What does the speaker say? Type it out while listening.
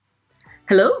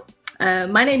Hello,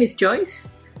 my name is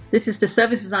Joyce. This is the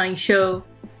Service Design Show,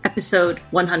 episode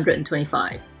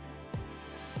 125.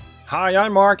 Hi,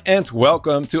 I'm Mark and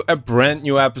welcome to a brand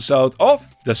new episode of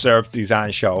the Service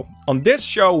Design Show. On this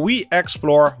show, we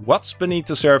explore what's beneath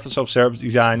the surface of service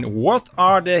design, what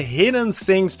are the hidden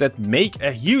things that make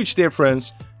a huge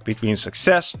difference between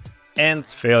success and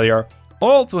failure,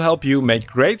 all to help you make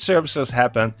great services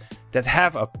happen that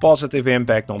have a positive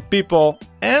impact on people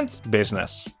and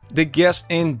business. The guest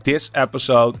in this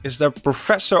episode is the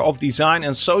Professor of Design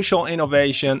and Social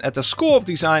Innovation at the School of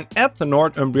Design at the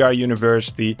Northumbria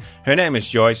University. Her name is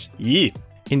Joyce Yee.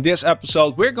 In this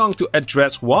episode, we're going to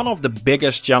address one of the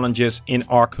biggest challenges in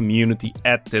our community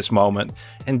at this moment,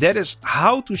 and that is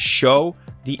how to show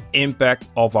the impact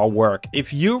of our work.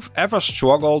 If you've ever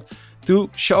struggled to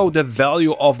show the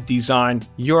value of design,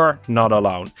 you're not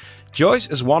alone. Joyce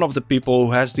is one of the people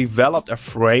who has developed a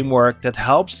framework that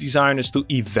helps designers to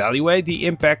evaluate the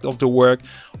impact of the work,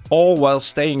 all while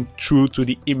staying true to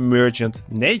the emergent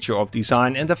nature of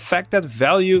design and the fact that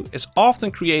value is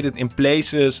often created in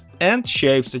places and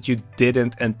shapes that you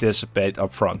didn't anticipate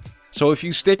upfront. So if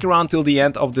you stick around till the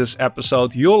end of this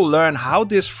episode, you'll learn how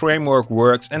this framework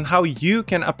works and how you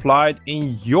can apply it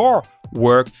in your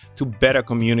work to better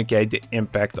communicate the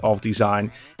impact of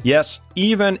design. Yes,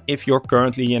 even if you're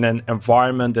currently in an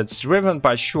environment that's driven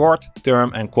by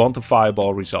short-term and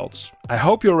quantifiable results. I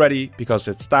hope you're ready because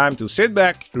it's time to sit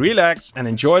back, relax, and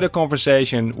enjoy the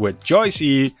conversation with Joyce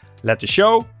Yee. Let the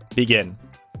show begin.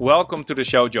 Welcome to the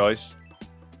show, Joyce.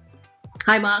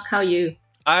 Hi, Mark. How are you?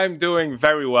 I'm doing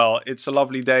very well. It's a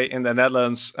lovely day in the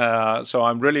Netherlands, so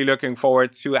I'm really looking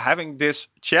forward to having this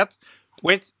chat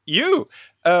with you.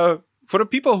 For the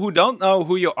people who don't know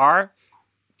who you are,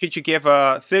 could you give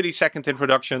a 30-second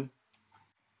introduction?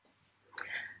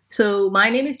 So my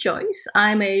name is Joyce.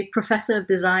 I'm a Professor of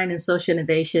Design and Social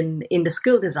Innovation in the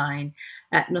School of Design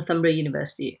at Northumbria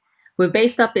University. We're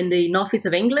based up in the northeast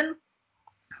of England,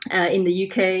 in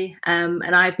the UK,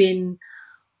 and I've been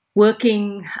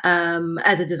working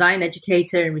as a design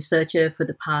educator and researcher for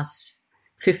the past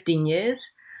 15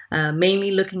 years.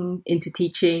 Mainly looking into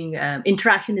teaching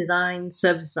interaction design,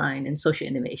 service design, and social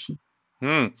innovation.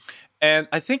 And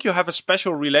I think you have a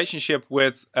special relationship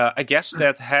with a guest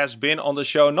that has been on the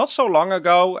show not so long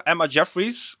ago, Emma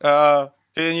Jeffries. Can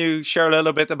you share a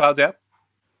little bit about that?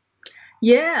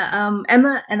 Yeah,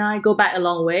 Emma and I go back a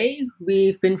long way.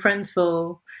 We've been friends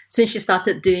since she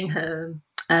started doing her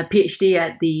PhD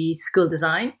at the School of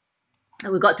Design.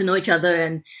 And we got to know each other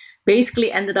and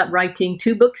basically ended up writing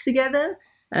 2 books together.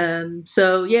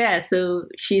 So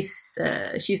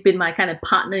she's been my kind of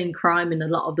partner in crime in a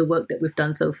lot of the work that we've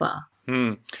done so far.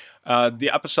 The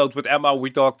episode with Emma, we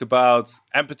talked about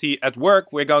empathy at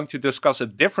work. We're going to discuss a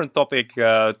different topic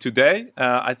today.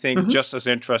 I think just as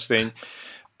interesting.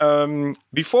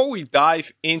 Before we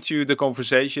dive into the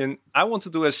conversation, I want to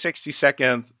do a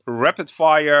 60-second rapid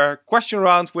fire question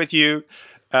round with you.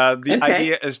 The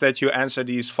idea is that you answer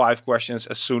these 5 questions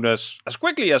as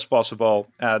quickly as possible.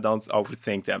 Don't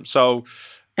overthink them. So,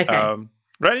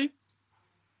 ready?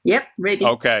 Yep, ready.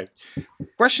 Okay.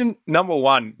 Question number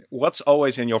 1. What's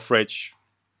always in your fridge?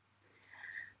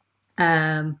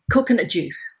 Coconut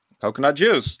juice. Coconut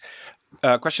juice.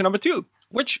 Question number 2.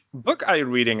 Which book are you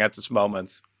reading at this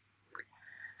moment?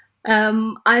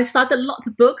 I've started lots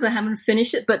of books. I haven't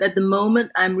finished it, but at the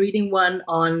moment I'm reading one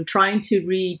on trying to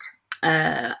read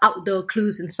outdoor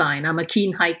clues and sign. I'm a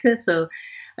keen hiker, so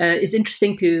it's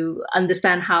interesting to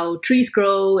understand how trees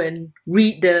grow and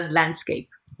read the landscape.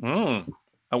 And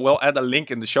we'll add a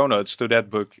link in the show notes to that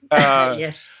book.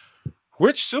 Yes.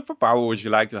 Which superpower would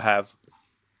you like to have?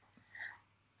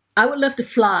 I would love to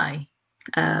fly.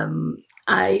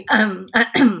 I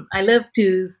love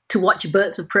to watch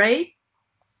birds of prey,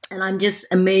 and I'm just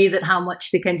amazed at how much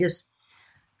they can just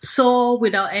soar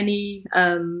without any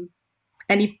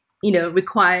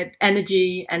required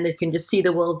energy, and they can just see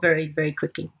the world very, very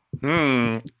quickly.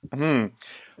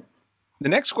 The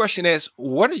next question is,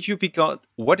 what did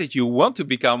you want to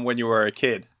become when you were a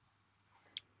kid?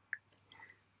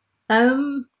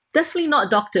 Definitely not a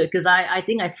doctor, because I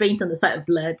think I faint on the sight of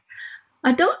blood.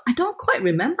 I don't quite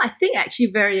remember. I think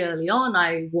actually very early on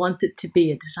I wanted to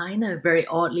be a designer, very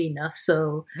oddly enough.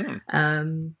 So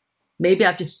maybe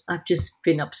I've just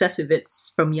been obsessed with it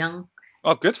from young.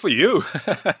 Oh, good for you.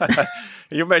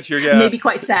 You made your... Maybe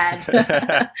quite sad.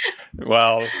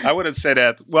 Well, I wouldn't say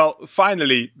that. Well,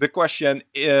 finally, the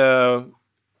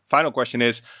final question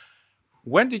is,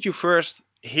 when did you first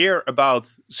hear about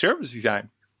service design?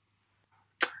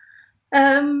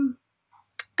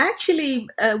 Actually,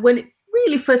 when it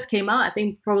really first came out, I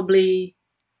think probably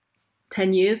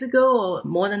 10 years ago or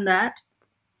more than that.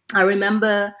 I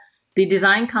remember the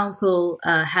design council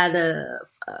had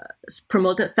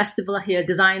promoted festival here,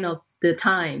 Design of the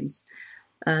Times,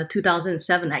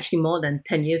 2007, actually more than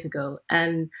 10 years ago,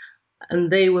 and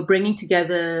they were bringing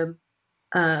together,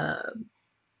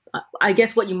 I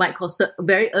guess what you might call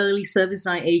very early service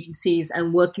design agencies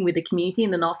and working with the community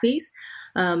in the Northeast.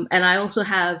 And I also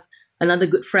have another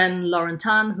good friend, Lauren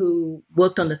Tan, who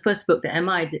worked on the first book that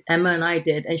Emma and I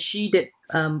did, and she did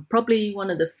probably one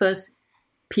of the first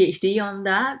PhD on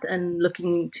that, and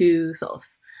looking into sort of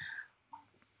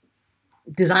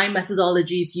design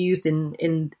methodologies used in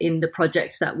the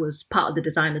projects that was part of the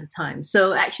design at the time.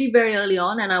 So actually very early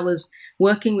on, and I was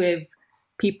working with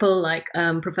people like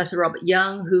Professor Robert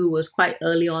Young, who was quite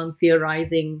early on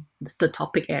theorizing the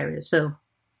topic area. So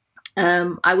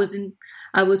I was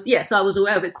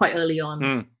aware of it quite early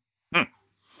on.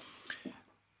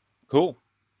 Cool.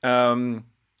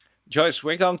 Joyce,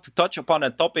 we're going to touch upon a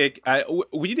topic.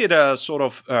 We did a sort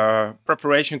of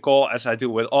preparation call, as I do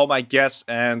with all my guests,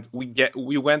 and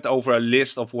we went over a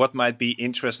list of what might be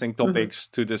interesting topics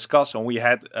to discuss, and we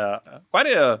had quite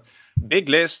a big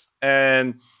list.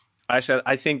 And I said,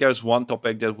 I think there's one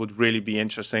topic that would really be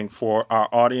interesting for our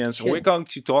audience, and we're going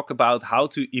to talk about how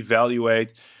to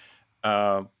evaluate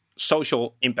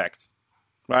social impact.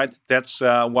 Right, that's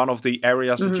one of the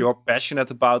areas that you're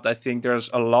passionate about. I think there's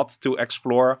a lot to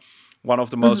explore. One of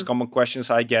the most common questions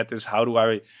I get is, how do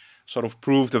I sort of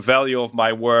prove the value of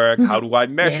my work? How do I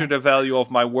measure the value of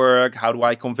my work? How do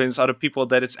I convince other people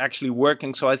that it's actually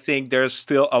working? So I think there's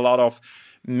still a lot of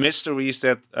mysteries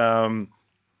that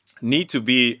need to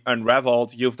be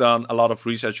unraveled. You've done a lot of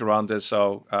research around this,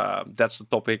 so that's the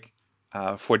topic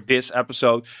for this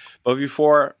episode. But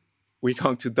before we're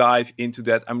going to dive into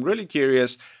that, I'm really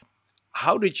curious,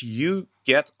 how did you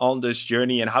get on this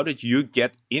journey, and how did you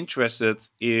get interested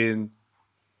in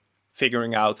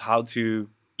figuring out how to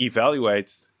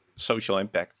evaluate social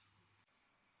impact?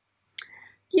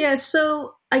 Yeah,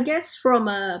 so I guess from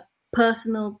a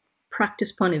personal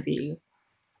practice point of view,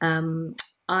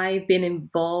 I've been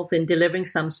involved in delivering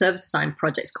some service design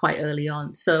projects quite early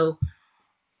on. So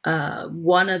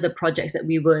one of the projects that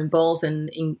we were involved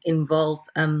in involved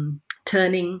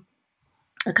turning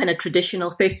a kind of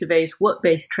traditional face-to-face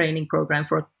work-based training program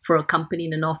for a company in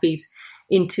the Northeast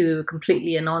into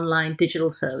completely an online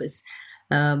digital service.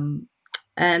 And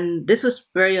this was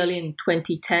very early in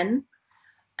 2010.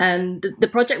 And the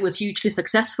project was hugely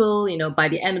successful. You know, by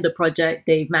the end of the project,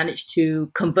 they managed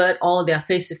to convert all their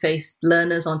face-to-face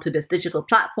learners onto this digital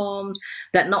platforms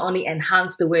that not only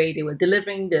enhanced the way they were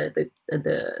delivering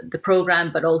the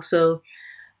program, but also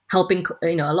helping,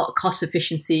 a lot of cost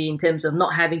efficiency in terms of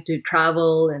not having to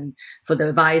travel, and for the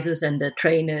advisors and the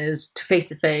trainers to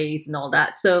face-to-face and all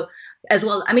that. So as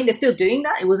well, I mean, they're still doing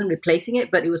that. It wasn't replacing it,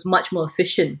 but it was much more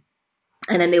efficient.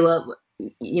 And then they were,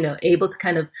 able to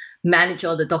kind of manage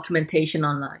all the documentation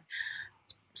online.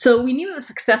 So we knew it was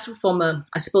successful from a,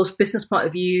 I suppose, business point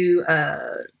of view,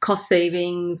 cost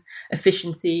savings,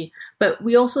 efficiency, but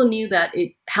we also knew that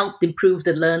it helped improve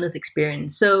the learner's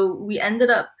experience. So we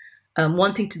ended up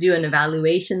wanting to do an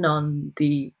evaluation on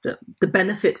the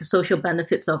benefits, the social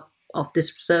benefits of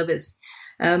this service.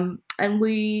 And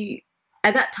we,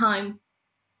 at that time,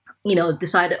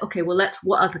 decided, okay, well,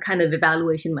 what are the kind of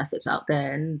evaluation methods out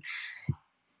there?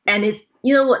 And it's,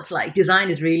 what's like, design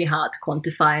is really hard to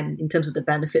quantify in terms of the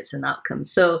benefits and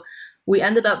outcomes. So we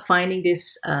ended up finding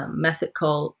this method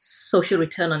called social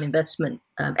return on investment,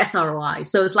 SROI.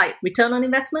 So it's like return on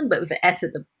investment, but with an S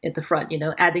at the front,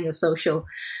 adding a social.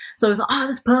 So we thought,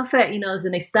 that's perfect. It's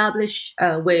an established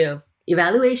way of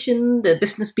evaluation. The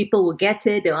business people will get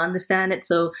it, they'll understand it.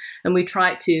 So, and we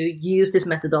tried to use this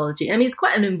methodology. I mean, it's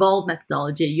quite an involved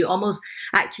methodology. You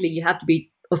have to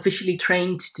be officially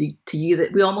trained to use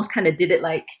it. We almost kind of did it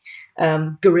like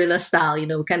guerrilla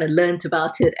style, kind of learned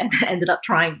about it and ended up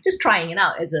trying it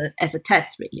out as a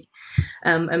test, really.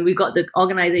 And we got the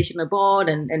organization aboard,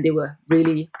 and they were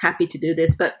really happy to do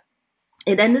this. But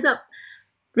it ended up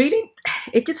really,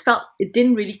 it just felt it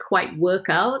didn't really quite work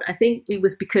out. I think it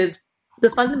was because the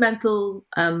fundamental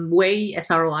way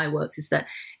SROI works is that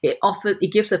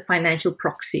it gives a financial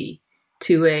proxy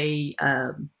to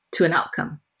an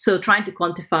outcome. So trying to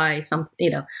quantify some,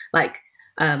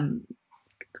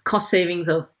 cost savings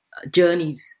of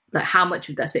journeys, like how much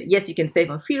would that save? Yes, you can save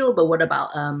on fuel, but what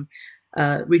about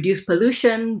reduce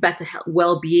pollution, better health,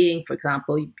 well-being, for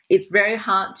example? It's very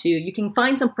hard you can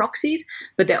find some proxies,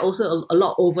 but there are also a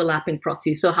lot of overlapping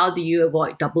proxies. So how do you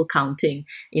avoid double counting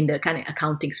in the kind of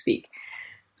accounting speak?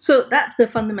 So that's the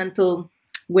fundamental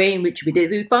way in which we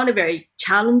did. We found it very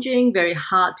challenging, very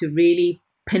hard to really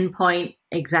pinpoint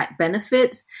exact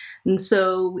benefits. And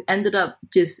so we ended up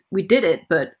we did it,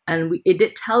 it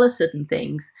did tell us certain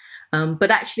things.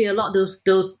 But actually a lot of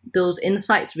those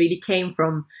insights really came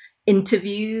from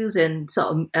interviews and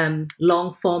sort of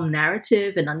long form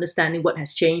narrative and understanding what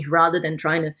has changed rather than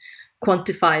trying to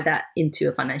quantify that into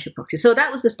a financial proxy. So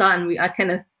that was the start, and I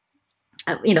kind of,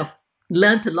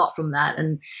 learned a lot from that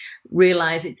and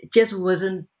realized it just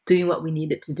wasn't doing what we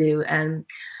needed to do. And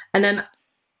then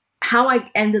how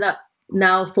I ended up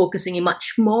now focusing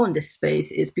much more on this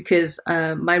space is because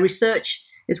my research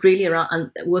is really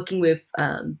around working with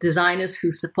designers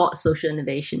who support social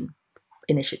innovation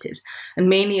initiatives, and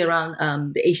mainly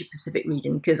around the Asia Pacific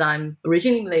region, because I'm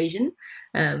originally Malaysian,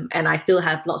 and I still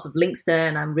have lots of links there,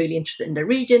 and I'm really interested in the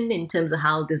region in terms of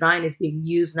how design is being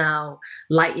used now,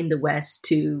 like in the West,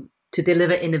 to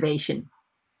deliver innovation.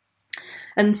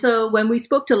 And so when we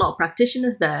spoke to a lot of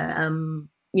practitioners there,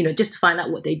 just to find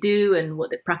out what they do and what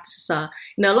their practices are,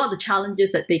 a lot of the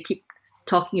challenges that they keep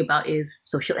talking about is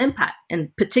social impact,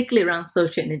 and particularly around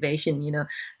social innovation.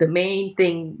 The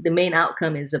main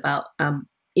outcome is about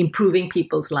improving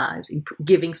people's lives,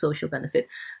 giving social benefit.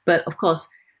 But of course,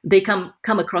 they come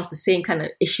across the same kind of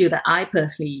issue that I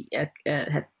personally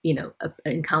have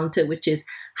encountered, which is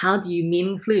how do you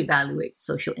meaningfully evaluate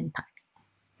social impact?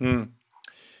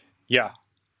 Yeah,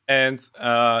 and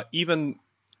even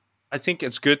I think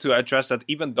it's good to address that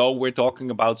even though we're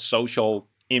talking about social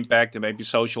impact and maybe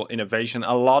social innovation,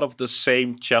 a lot of the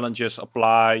same challenges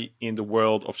apply in the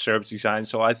world of service design.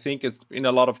 So I think in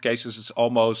a lot of cases it's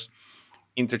almost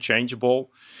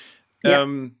interchangeable. Yeah.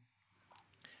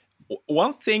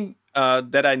 One thing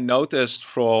that I noticed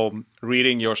from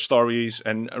reading your stories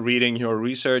and reading your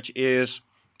research is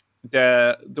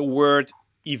the word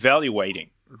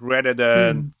evaluating rather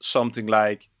than something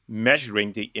like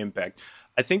measuring the impact.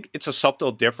 I think it's a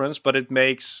subtle difference, but it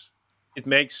makes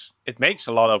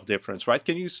a lot of difference, right?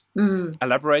 Can you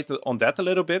elaborate on that a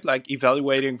little bit, like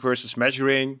evaluating versus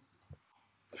measuring?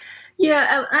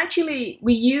 Yeah, actually,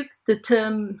 we used the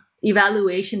term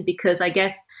evaluation because I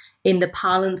guess in the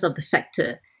parlance of the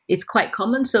sector, it's quite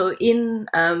common. So in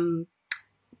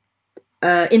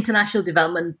international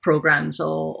development programs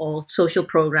or social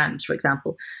programs, for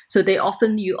example, so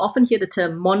you often hear the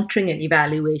term monitoring and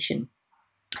evaluation.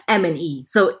 M&E.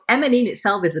 So M&E in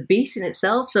itself is a beast in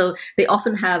itself. So they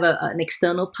often have an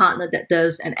external partner that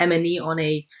does an M&E on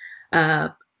a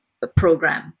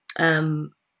program,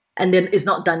 and then it's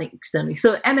not done externally.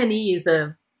 So M&E is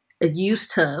a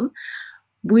used term.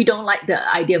 We don't like the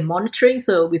idea of monitoring,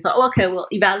 so we thought, okay, well,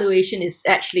 evaluation is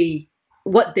actually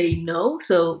what they know.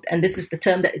 So, and this is the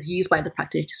term that is used by the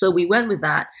practitioner. So we went with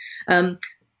that.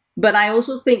 But I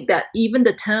also think that even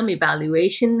the term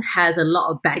evaluation has a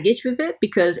lot of baggage with it,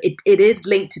 because it is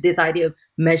linked to this idea of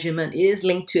measurement. It is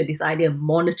linked to this idea of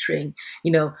monitoring,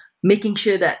 making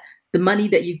sure that the money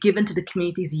that you've given to the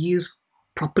community is used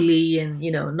properly and,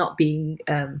 not being,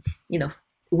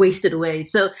 wasted away.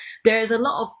 So there's a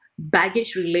lot of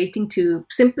baggage relating to,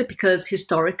 simply because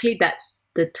historically that's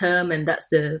the term and that's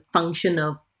the function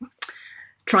of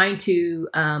trying to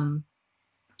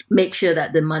make sure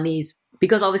that the money is,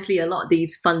 because obviously a lot of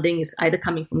these funding is either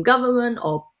coming from government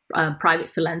or private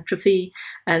philanthropy,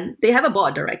 and they have a board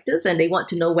of directors and they want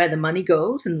to know where the money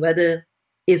goes and whether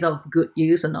is of good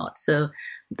use or not. So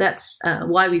that's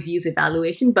why we've used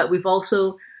evaluation, but we've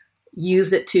also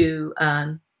used it to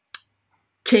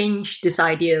change this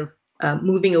idea of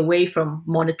moving away from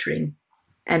monitoring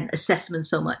and assessment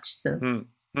so much. So,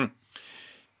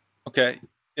 Okay,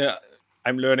 yeah.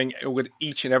 I'm learning with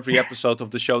each and every episode of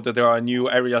the show that there are new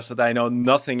areas that I know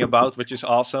nothing about, which is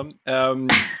awesome. One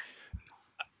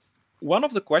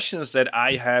of the questions that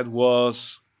I had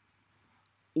was,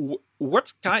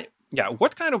 what kind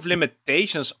of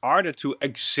limitations are there to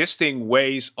existing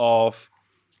ways of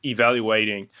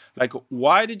evaluating? Like,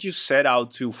 why did you set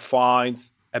out to find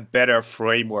a better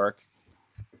framework?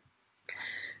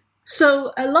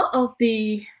 So a lot of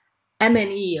the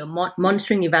M&E, or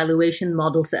monitoring evaluation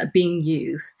models that are being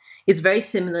used, is very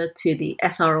similar to the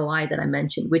SROI that I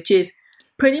mentioned, which is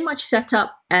pretty much set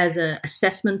up as an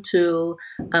assessment tool.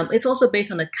 It's also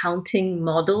based on a counting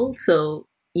model. So,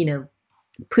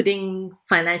 putting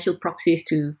financial proxies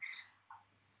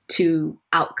to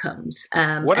outcomes.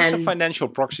 What is a financial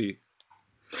proxy?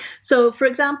 So, for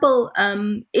example,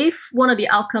 if one of the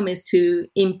outcome is to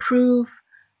improve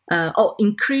or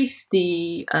increase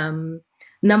the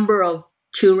number of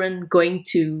children going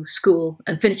to school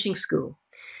and finishing school,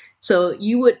 so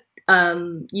you would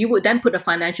then put a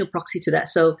financial proxy to that.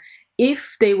 So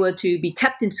if they were to be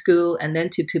kept in school and then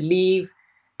to leave,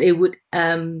 they would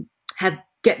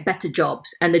get better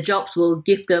jobs, and the jobs will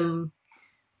give them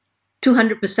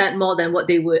 200% more than what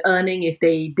they were earning if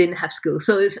they didn't have school.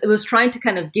 So it was trying to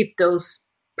kind of give those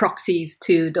proxies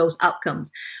to those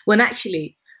outcomes, when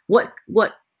actually what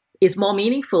is more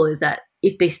meaningful is that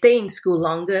if they stay in school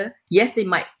longer, yes, they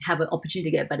might have an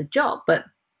opportunity to get a better job, but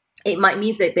it might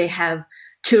mean that they have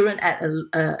children at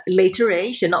a later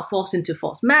age. They're not forced into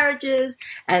forced marriages,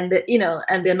 and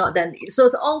and they're not then. So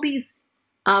all these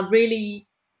are really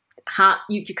hard.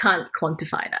 You can't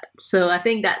quantify that. So I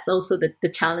think that's also the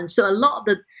challenge. So a lot of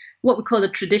the what we call the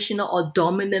traditional or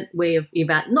dominant way of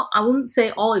I wouldn't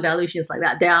say all evaluations like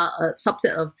that. There are a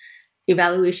subset of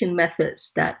evaluation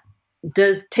methods that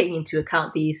does take into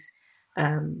account these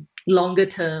longer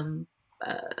term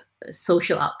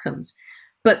social outcomes.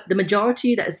 But the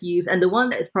majority that is used, and the one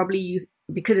that is probably used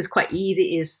because it's quite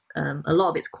easy, is a lot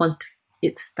of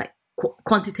it's like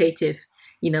quantitative,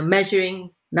 measuring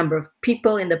number of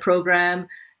people in the program,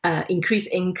 increased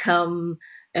income,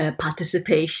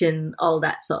 participation, all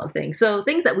that sort of thing. So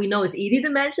things that we know is easy to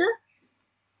measure,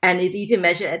 and is easy to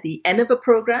measure at the end of a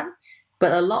program.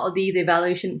 But a lot of these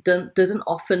evaluation doesn't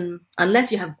often,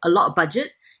 unless you have a lot of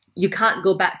budget, you can't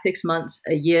go back 6 months,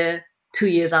 a year, 2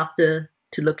 years after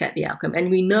to look at the outcome. And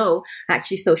we know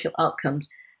actually social outcomes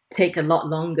take a lot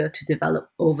longer to develop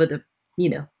over the,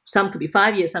 some could be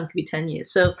 5 years, some could be 10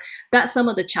 years. So that's some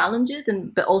of the challenges,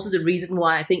 but also the reason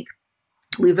why I think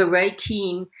we were very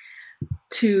keen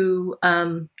to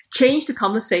change the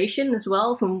conversation as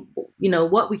well from,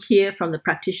 what we hear from the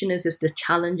practitioners is the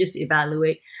challenges to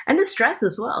evaluate and the stress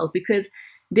as well, because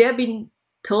they have been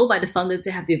told by the funders they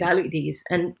have to evaluate these,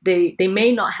 and they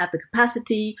may not have the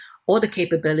capacity or the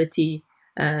capability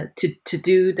to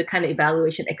do the kind of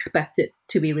evaluation expected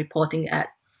to be reporting at,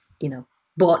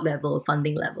 board level,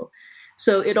 funding level.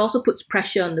 So it also puts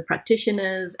pressure on the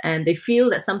practitioners, and they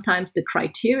feel that sometimes the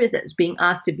criteria that is being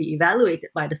asked to be evaluated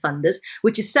by the funders,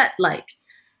 which is set like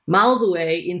miles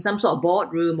away in some sort of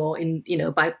boardroom or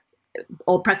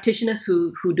or practitioners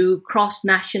who do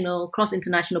cross-national,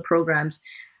 cross-international programs,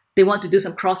 they want to do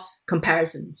some cross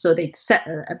comparison. So they set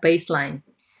a baseline.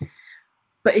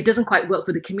 But it doesn't quite work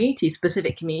for the community,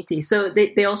 specific community. So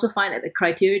they also find that the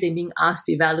criteria they're being asked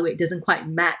to evaluate doesn't quite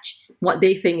match what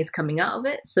they think is coming out of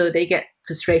it. So they get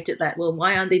frustrated that, well,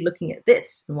 why aren't they looking at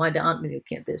this? And why aren't they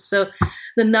looking at this? So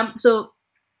the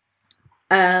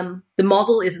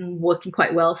model isn't working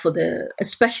quite well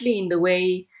especially in the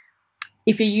way,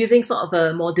 if you're using sort of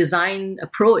a more design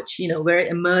approach, very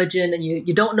emergent, and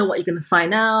you don't know what you're going to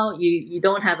find out, you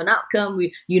don't have an outcome,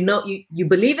 you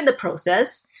believe in the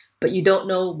process, but you don't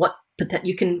know what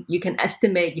you can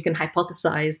estimate, you can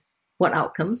hypothesize what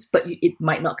outcomes, but it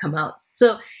might not come out.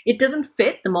 So it doesn't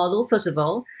fit the model, first of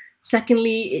all.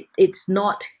 Secondly, it's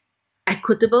not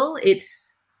equitable.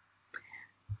 It's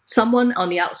someone on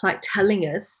the outside telling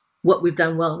us what we've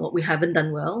done well, what we haven't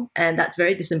done well, and that's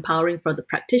very disempowering for the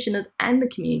practitioners and the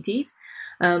communities.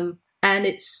 And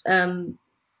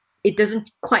it doesn't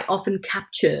quite often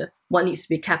capture what needs to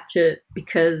be captured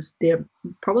because they're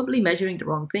probably measuring the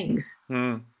wrong things.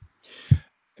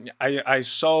 I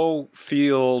so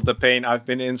feel the pain. I've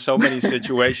been in so many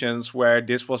situations where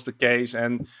this was the case,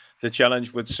 and the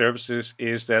challenge with services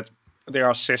is that there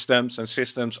are systems, and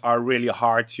systems are really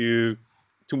hard to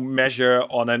measure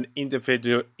on an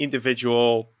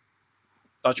individual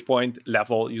touch point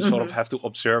level. You sort of have to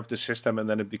observe the system, and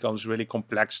then it becomes really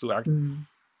complex to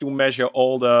measure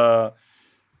all the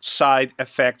side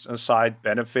effects and side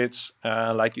benefits.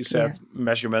 Like you said,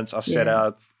 measurements are set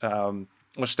out,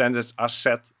 or standards are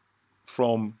set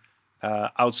from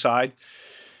outside.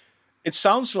 It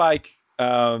sounds like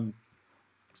a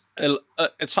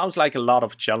lot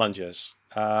of challenges.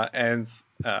 And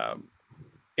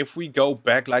if we go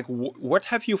back, like what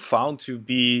have you found to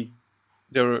be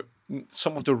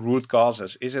some of the root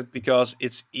causes? Is it because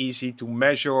it's easy to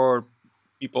measure?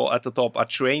 People at the top are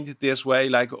trained this way.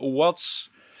 Like what's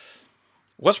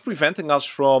preventing us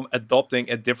from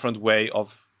adopting a different way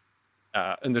of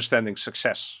understanding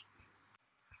success?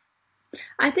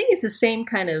 I think it's the same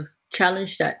kind of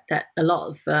challenge that a lot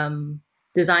of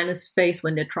designers face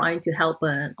when they're trying to help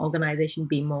an organization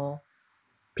be more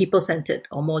people-centered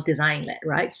or more design-led,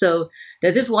 right? So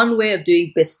there's this one way of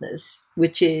doing business,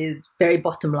 which is very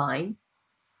bottom line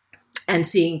and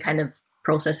seeing kind of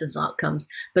processes and outcomes,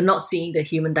 but not seeing the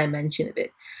human dimension of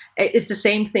it. It's the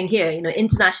same thing here.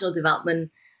 International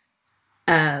development,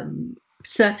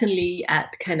 certainly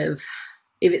at kind of,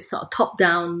 if it's sort of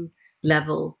top-down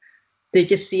level, they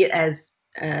just see it as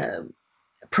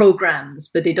programs,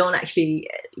 but they don't actually,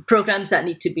 programs that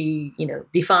need to be,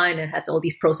 defined and has all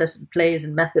these processes in place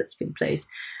and methods in place.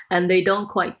 And they don't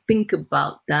quite think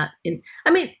about that.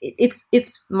 It's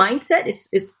mindset,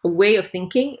 it's a way of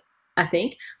thinking. I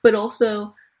think, but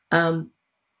also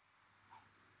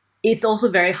it's also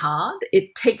very hard.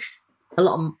 It takes a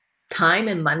lot of time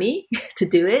and money to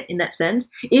do it in that sense.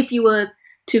 If you were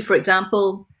to, for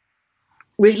example,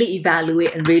 really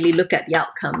evaluate and really look at the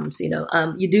outcomes,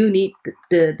 you do need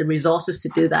the resources to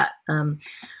do that.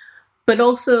 But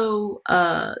also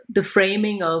the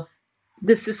framing of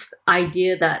this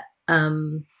idea that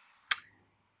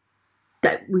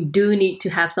that we do need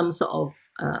to have some sort of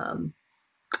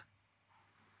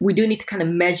we do need to kind of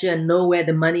measure and know where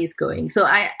the money is going. So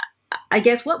I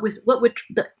guess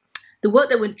the work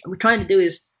that we're trying to do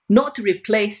is not to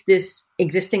replace this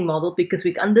existing model, because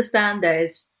we understand there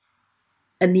is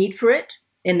a need for it,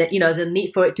 and that there's a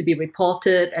need for it to be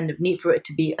reported and a need for it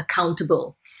to be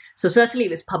accountable. So certainly,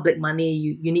 if it's public money,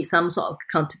 you need some sort of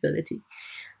accountability.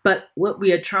 But what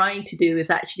we are trying to do is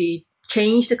actually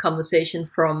change the conversation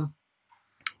from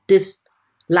this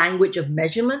language of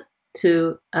measurement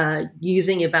to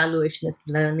using evaluation as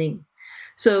learning.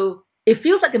 So it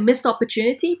feels like a missed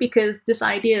opportunity, because this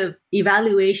idea of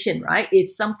evaluation, right,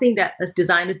 is something that as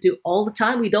designers do all the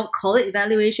time. We don't call it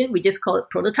evaluation, we just call it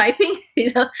prototyping,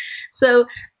 So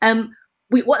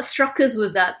what struck us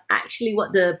was that actually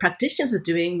what the practitioners were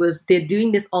doing was they're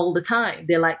doing this all the time.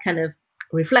 They're like kind of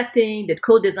reflecting, they're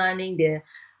co-designing, they're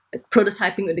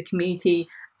prototyping with the community,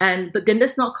 but then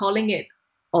that's not calling it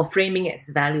or framing it as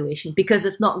evaluation, because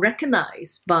it's not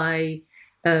recognized by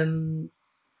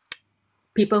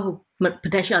people who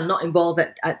potentially are not involved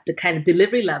at the kind of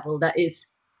delivery level that is,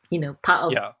 part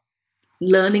of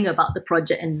learning about the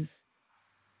project and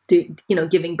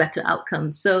giving better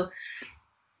outcomes. So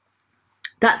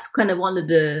that's kind of one of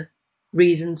the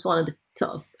reasons, one of the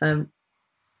sort of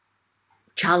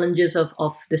challenges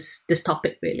of this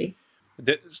topic, really.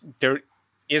 There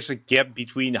is a gap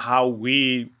between how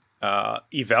we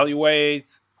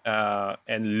evaluate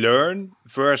and learn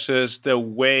versus the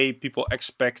way people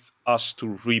expect us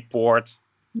to report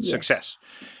success.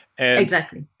 And,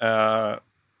 exactly.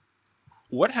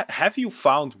 What have you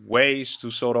found ways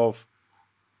to sort of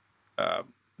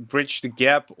bridge the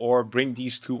gap or bring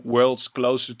these two worlds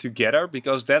closer together?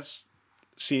 Because that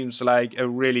seems like a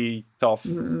really tough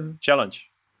challenge.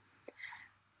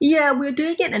 Yeah, we're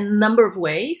doing it in a number of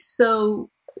ways.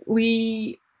 So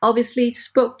we obviously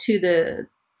spoke to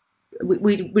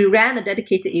we ran a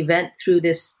dedicated event through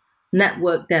this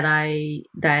network that I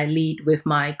lead with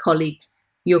my colleague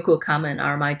Yoko Okama and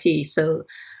RMIT. So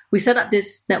we set up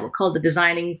this network called the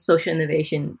Designing Social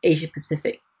Innovation Asia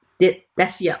Pacific,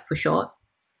 DESIAP for short.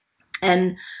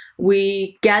 And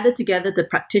we gathered together the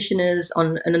practitioners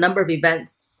on a number of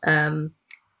events in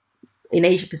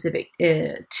Asia Pacific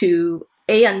to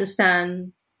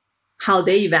understand how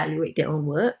they evaluate their own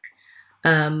work,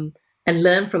 and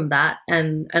learn from that,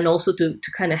 and also to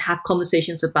kind of have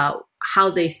conversations about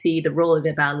how they see the role of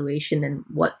evaluation and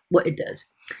what it does.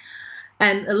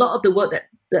 And a lot of the work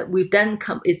that we've done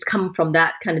come from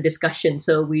that kind of discussion.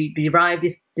 So we derived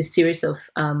this series of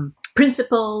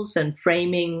principles and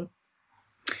framing.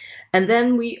 And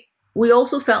then we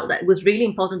also felt that it was really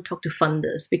important to talk to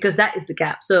funders, because that is the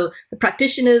gap. So the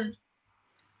practitioners,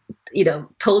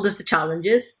 told us the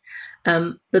challenges,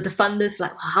 but the funders,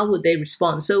 like, how would they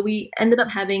respond? So we ended up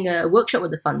having a workshop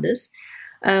with the funders,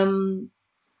 and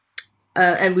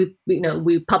we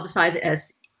publicized it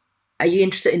as, are you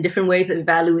interested in different ways of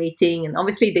evaluating? And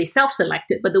obviously they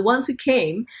self-selected, but the ones who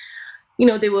came,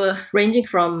 they were ranging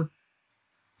from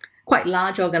quite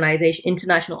large organization,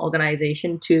 international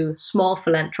organization, to small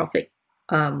philanthropic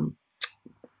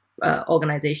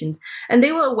organizations. And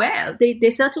they were aware,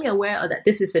 they're certainly aware that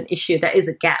this is an issue, that is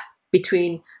a gap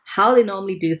between how they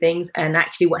normally do things and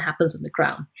actually what happens on the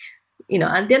ground.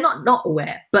 And they're not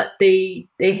aware, but they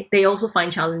also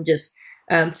find challenges.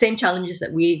 Same challenges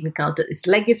that we've encountered is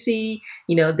legacy.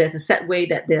 There's a set way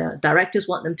that the directors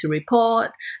want them to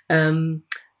report.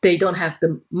 They don't have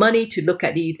the money to look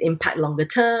at these impact longer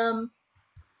term.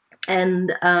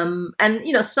 And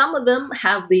some of them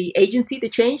have the agency to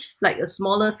change, like a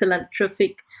smaller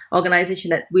philanthropic organization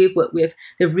that we've worked with.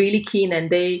 They're really keen, and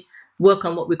they work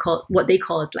on what they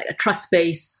call like a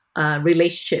trust-based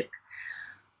relationship,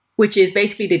 which is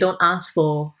basically they don't ask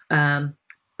for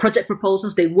project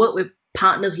proposals. They work with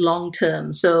partners long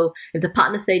term. So if the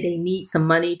partners say they need some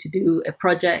money to do a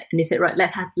project, and they say, right,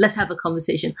 let's have a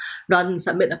conversation, rather than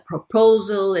submit a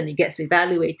proposal and it gets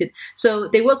evaluated. So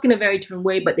they work in a very different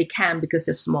way, but they can, because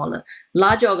they're smaller.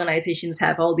 Larger organizations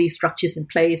have all these structures in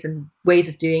place and ways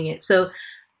of doing it. So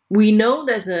we know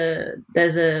there's a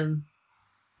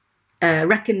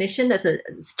recognition, there's a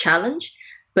challenge,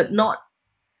 but not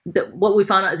what we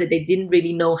found out is that they didn't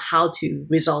really know how to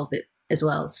resolve it as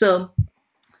well. So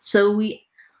we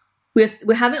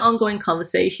we're having ongoing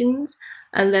conversations,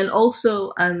 and then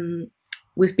also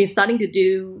we've been starting to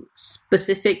do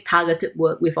specific targeted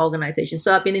work with organizations.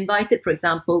 So I've been invited, for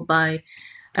example, by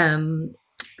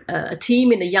a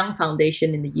team in the Young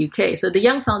Foundation in the UK. So the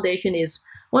Young Foundation is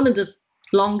one of the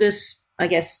longest, I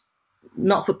guess,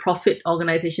 not-for-profit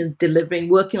organizations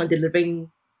working on delivering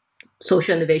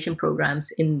social innovation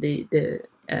programs in the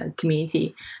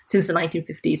community since the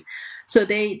 1950s. So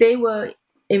they were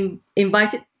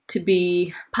invited to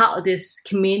be part of this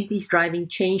Communities Driving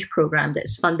Change program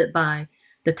that's funded by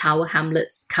the Tower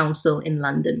Hamlets Council in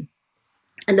London.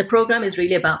 And the program is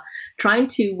really about trying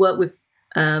to work with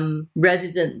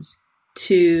residents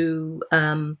to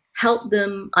help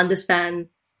them understand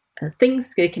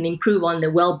things they can improve on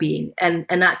their well-being, and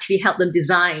actually help them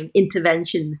design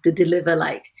interventions to deliver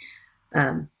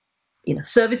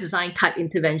service design type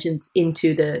interventions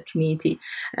into the community.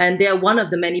 And they're one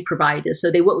of the many providers, so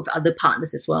they work with other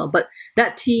partners as well. But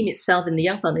that team itself in the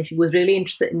Young Foundation was really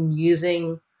interested in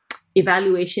using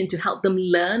evaluation to help them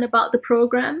learn about the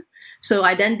program. So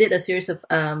I then did a series of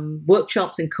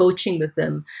workshops and coaching with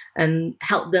them, and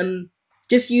helped them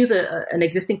just use an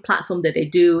existing platform that they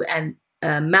do and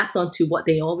mapped onto what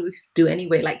they always do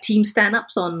anyway, like team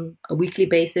stand-ups on a weekly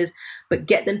basis, but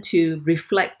get them to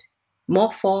reflect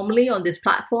more formally on this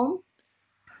platform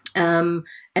and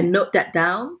note that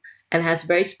down, and has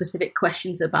very specific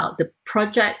questions about the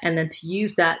project, and then to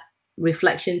use that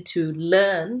reflection to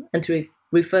learn and to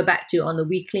refer back to on a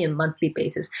weekly and monthly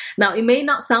basis. Now, it may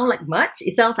not sound like much.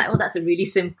 It sounds like, oh, that's a really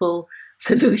simple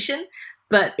solution,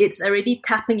 but it's already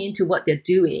tapping into what they're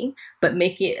doing, but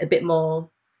making it a bit more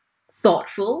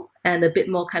thoughtful and a bit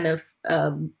more kind of,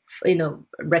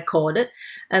 recorded.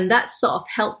 And that sort of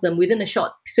helped them within a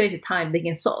short space of time. They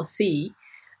can sort of see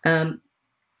the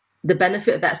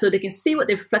benefit of that. So they can see what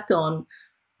they reflect on,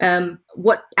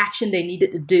 what action they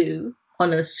needed to do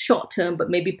on a short term,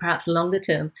 but maybe perhaps longer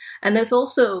term. And there's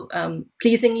also,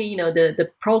 pleasingly,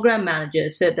 the program manager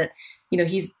said that,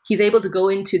 he's able to go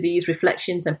into these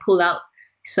reflections and pull out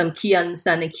some key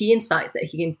understanding, key insights that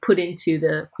he can put into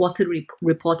the quarterly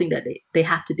reporting that they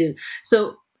have to do.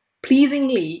 So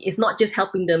pleasingly, it's not just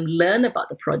helping them learn about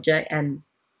the project and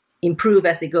improve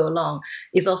as they go along.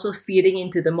 It's also feeding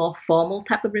into the more formal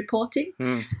type of reporting.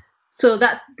 So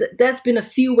that's been a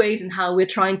few ways in how we're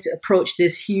trying to approach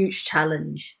this huge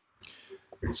challenge.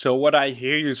 So what I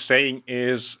hear you saying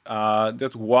is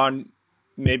that one,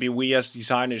 maybe we as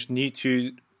designers need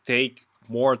to take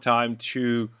more time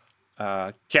to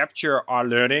capture our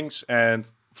learnings and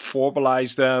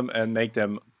formalize them and make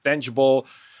them tangible.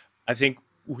 I think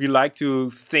we like to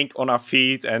think on our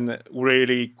feet and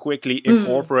really quickly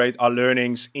incorporate our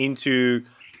learnings into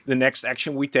the next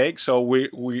action we take. So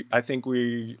I think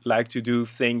we like to do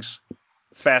things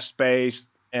fast-paced,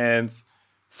 and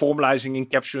formalizing and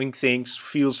capturing things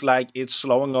feels like it's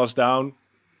slowing us down,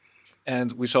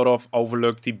 and we sort of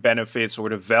overlook the benefits or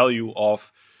the value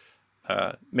of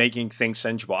making things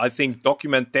tangible. I think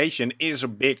documentation is a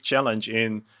big challenge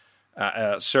in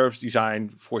service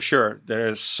design for sure.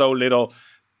 There's so little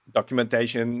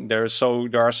documentation. There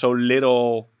are so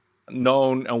little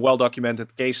known and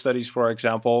well-documented case studies, for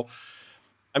example.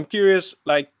 I'm curious,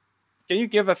 can you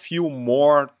give a few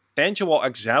more tangible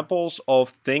examples of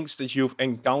things that you've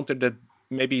encountered that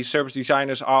maybe service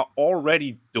designers are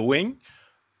already doing,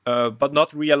 but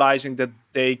not realizing that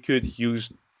they could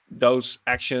use those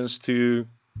actions to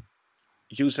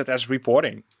use it as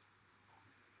reporting?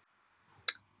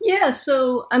 Yeah,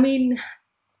 so,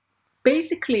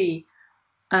 basically,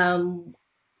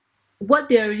 what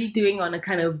they're already doing on a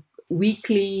kind of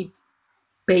weekly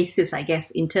basis, I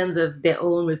guess, in terms of their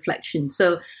own reflection.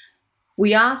 So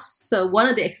one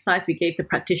of the exercises we gave to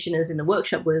practitioners in the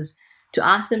workshop was to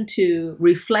ask them to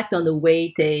reflect on the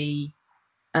way they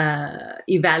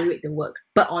evaluate the work,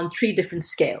 but on 3 different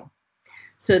scales.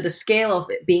 So the scale of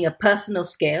it being a personal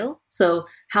scale. So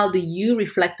how do you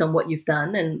reflect on what you've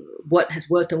done and what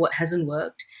has worked and what hasn't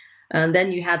worked? And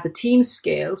then you have the team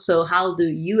scale. So how do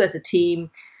you as a team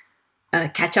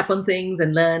catch up on things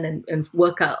and learn and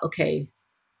work out, okay,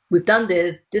 we've done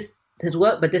this has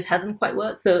worked, but this hasn't quite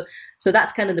worked. So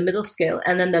that's kind of the middle scale.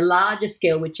 And then the larger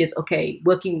scale, which is, okay,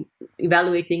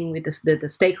 evaluating with the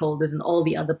stakeholders and all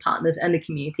the other partners and the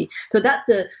community. So that's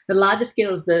the larger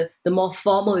scale, is the more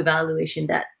formal evaluation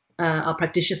that our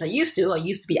practitioners are used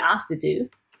to be asked to do.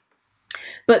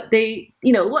 But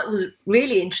what was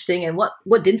really interesting and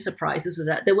what didn't surprise us was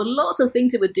that there were lots of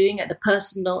things they were doing at the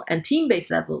personal and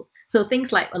team-based level. So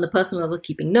things like on the personal level,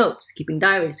 keeping notes, keeping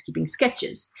diaries, keeping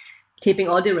sketches, keeping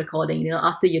audio recording.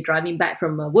 After you're driving back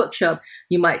from a workshop,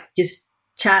 you might just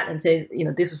chat and say,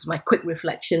 this is my quick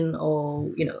reflection,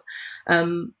 or,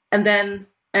 and then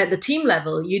at the team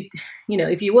level,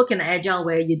 if you work in agile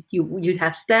where you'd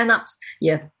have stand-ups,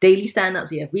 you have daily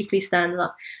stand-ups, you have weekly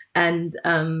stand-up, and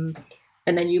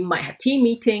then you might have team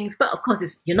meetings. But of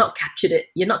course, you're not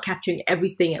capturing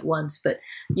everything at once, but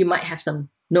you might have some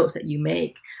notes that you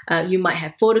make. You might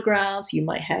have photographs, you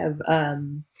might have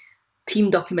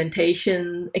team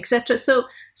documentation, etc. So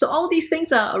all these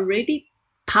things are already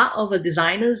part of a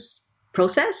designer's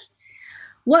process.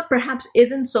 What perhaps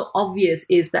isn't so obvious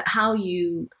is that how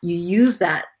you use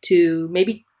that to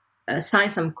maybe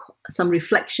assign some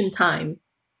reflection time.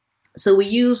 So we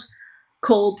use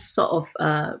Kolb's sort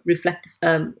of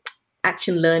reflective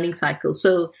action learning cycle.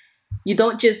 So you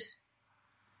don't just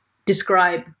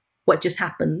describe what just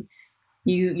happened.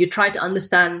 You try to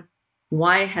understand,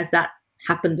 why has that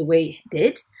happened the way it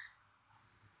did?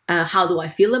 How do I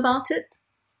feel about it?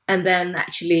 And then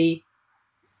actually,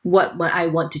 what I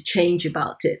want to change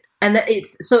about it. And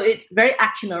it's very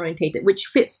action orientated, which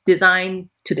fits design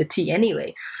to the T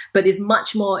anyway, but is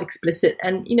much more explicit.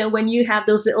 And when you have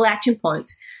those little action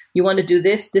points, you want to do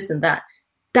this, and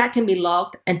that can be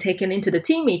logged and taken into the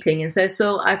team meeting and say,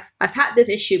 so I've had this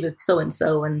issue with so and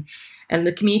so, and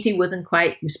the community wasn't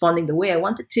quite responding the way I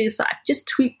wanted to, so I've just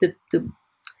tweaked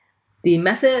the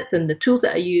methods and the tools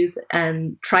that I use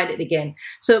and tried it again.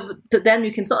 So, but then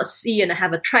you can sort of see and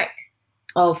have a track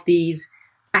of these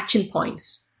action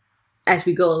points as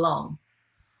we go along.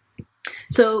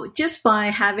 So just by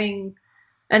having,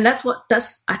 and that's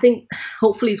I think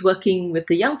hopefully is working with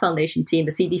the Young Foundation team,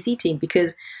 the CDC team,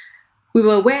 because we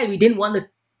were aware we didn't want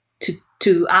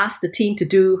to ask the team to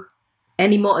do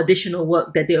any more additional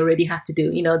work that they already have to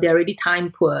do. They're already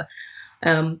time poor.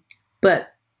 But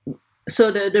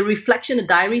so the reflection, the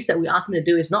diaries that we asked them to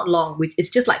do is not long, which is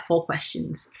just like 4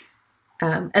 questions.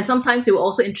 And sometimes they were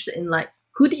also interested in, like,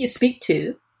 who did you speak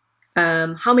to?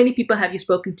 How many people have you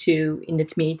spoken to in the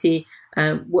community?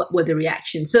 What were the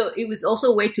reactions? So it was also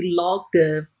a way to log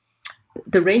the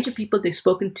range of people they've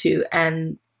spoken to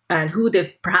and who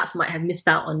they perhaps might have missed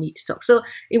out on need to talk. So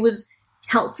it was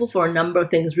helpful for a number of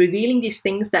things, revealing these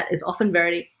things that is often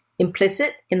very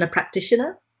implicit in the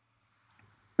practitioner,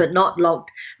 but not logged.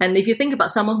 And if you think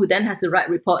about someone who then has to write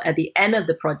report at the end of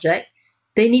the project,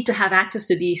 they need to have access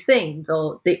to these things,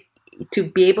 or to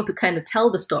be able to kind of tell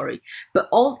the story. But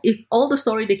if all the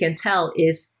story they can tell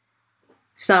is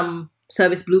some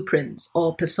service blueprints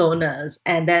or personas,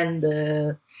 and then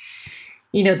the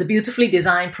beautifully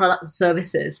designed product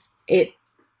services, it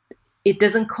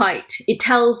doesn't quite, it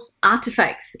tells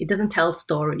artifacts, it doesn't tell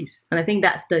stories. And I think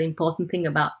that's the important thing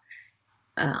about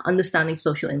understanding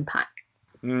social impact.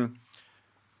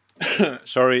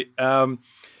 Sorry.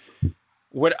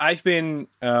 What I've been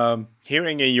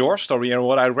hearing in your story, and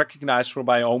what I recognize from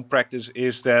my own practice,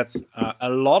 is that a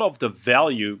lot of the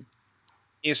value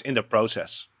is in the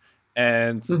process.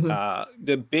 And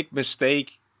the big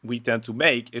mistake we tend to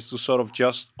make is to sort of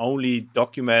just only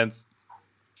document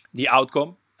the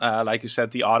outcome, like you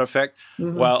said, the artifact,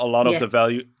 while a lot of the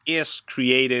value is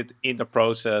created in the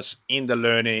process, in the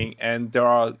learning. And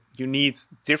you need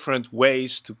different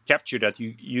ways to capture that.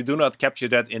 You do not capture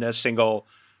that in a single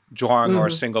drawing or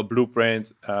a single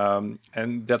blueprint.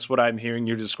 And that's what I'm hearing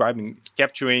you describing,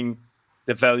 capturing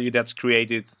the value that's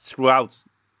created throughout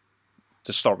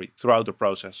the story, throughout the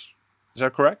process. Is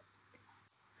that correct?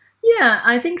 Yeah,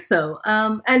 I think so.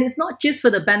 And it's not just for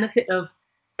the benefit of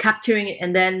capturing it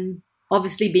and then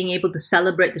obviously being able to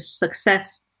celebrate the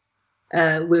success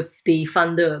with the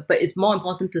funder, but it's more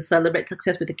important to celebrate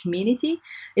success with the community.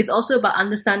 It's also about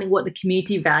understanding what the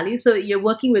community values. So you're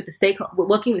working with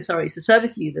the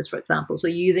service users, for example. So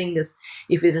using this,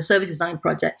 if it's a service design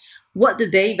project, what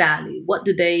do they value? What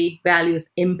do they value as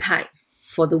impact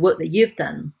for the work that you've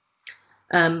done?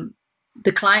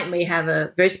 The client may have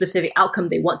a very specific outcome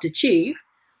they want to achieve,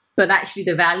 but actually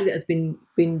the value that has been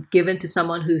given to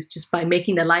someone who's just by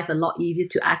making their life a lot easier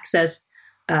to access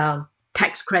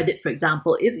tax credit, for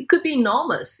example, it could be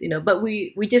enormous, but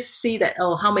we just see that,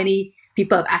 how many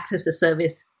people have accessed the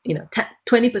service,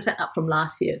 20% up from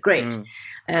last year. Great.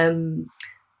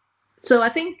 So I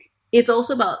think it's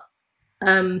also about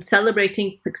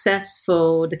celebrating success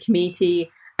for the community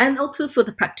and also for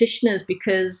the practitioners,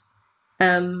 because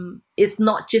it's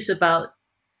not just about,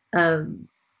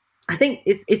 I think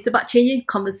it's about changing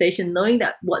conversation, knowing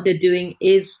that what they're doing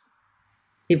is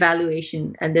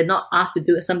evaluation and they're not asked to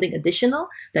do something additional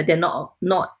that they're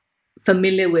not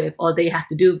familiar with, or they have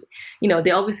to do, I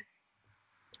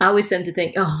always tend to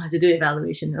think, I have to do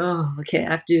evaluation. Oh, okay,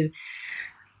 I have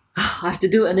to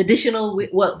do an additional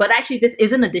work. But actually this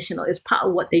isn't additional. It's part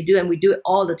of what they do and we do it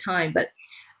all the time. But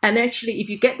And actually, if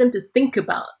you get them to think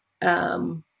about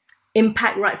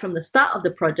impact right from the start of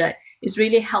the project, it's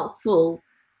really helpful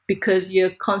because you're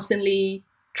constantly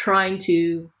trying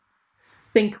to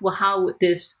think, well, how would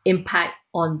this impact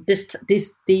on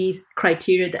these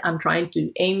criteria that I'm trying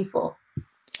to aim for?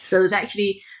 So it's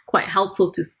actually quite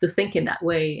helpful to think in that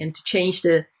way and to change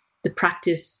the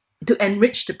practice, to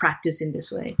enrich the practice in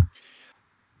this way.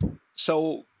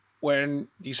 So when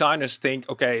designers think,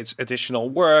 okay, it's additional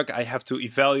work, I have to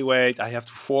evaluate, I have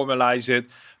to formalize it,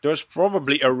 there's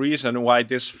probably a reason why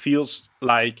this feels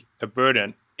like a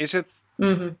burden. Is it,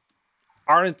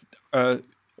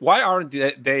 why aren't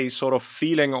they sort of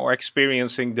feeling or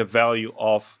experiencing the value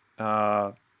of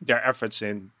their efforts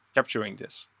in capturing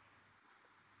this?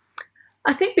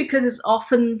 I think because it's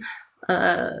often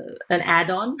an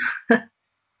add-on,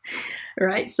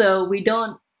 right? So we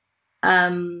don't,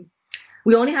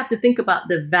 we only have to think about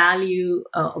the value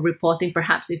of reporting.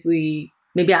 Perhaps if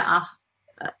maybe I ask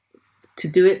to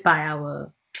do it by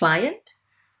our client,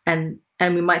 and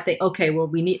we might think, okay, well,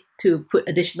 we need to put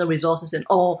additional resources in.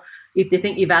 Or if they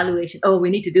think evaluation, we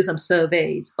need to do some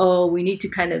surveys, or we need to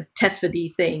kind of test for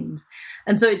these things.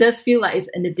 And so it does feel like it's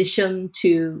an addition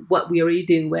to what we already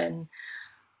do when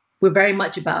we're very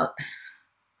much about,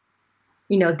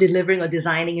 delivering or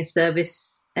designing a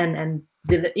service and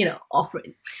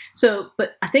offering. So,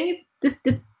 but I think it's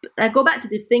this. I go back to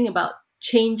this thing about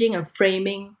changing and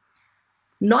framing,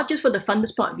 not just for the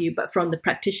funder's point of view, but from the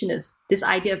practitioners. This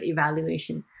idea of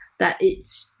evaluation, that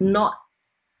it's not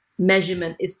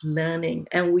measurement, it's learning,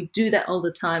 and we do that all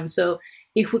the time. So,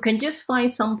 if we can just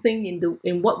find something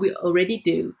in what we already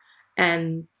do,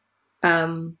 and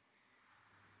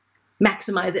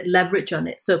maximize it, leverage on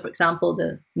it. So, for example,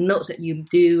 the notes that you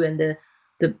do and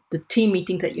the team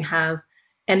meetings that you have,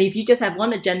 and if you just have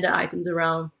one agenda items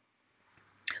around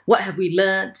what have we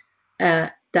learned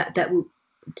that will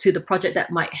to the project that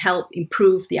might help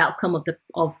improve the outcome of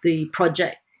the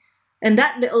project, and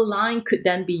that little line could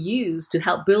then be used to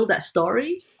help build that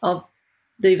story of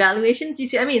the evaluations. You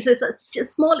see what I mean? So it's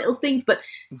just small little things, but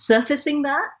surfacing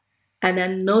that and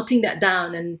then noting that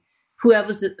down, and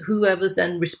whoever's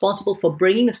then responsible for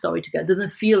bringing the story together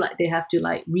doesn't feel like they have to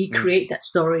recreate that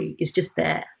story. It's just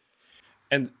there.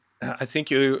 And I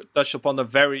think you touched upon a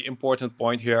very important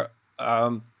point here.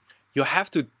 You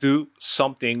have to do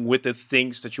something with the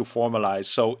things that you formalize.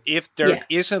 So if there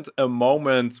isn't a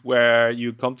moment where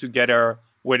you come together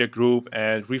with a group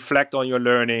and reflect on your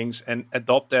learnings and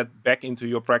adopt that back into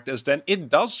your practice, then it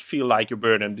does feel like a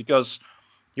burden, because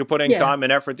you're putting time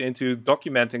and effort into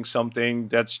documenting something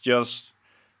that's just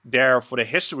there for the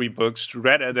history books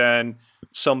rather than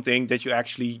something that you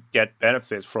actually get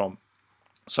benefit from.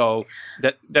 So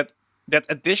that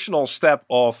additional step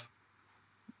of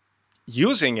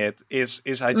using it is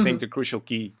I think the crucial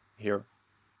key here.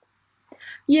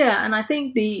 Yeah, and I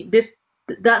think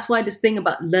that's why this thing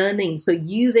about learning. So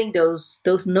using those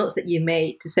notes that you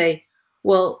made to say,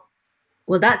 well,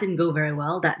 that didn't go very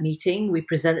well, that meeting. We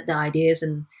presented the ideas,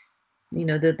 and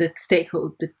the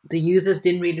stakeholder, the users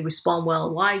didn't really respond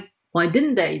well. Why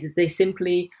didn't they? Did they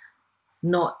simply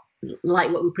not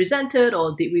like what we presented,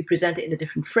 or did we present it in a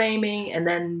different framing? And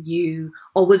then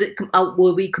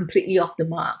were we completely off the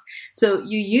mark? So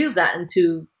you use that and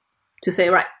to say,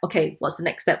 right, okay, what's the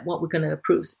next step? What we're going to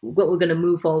approve? What we're going to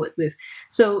move forward with?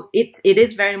 So it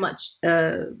is very much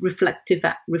reflective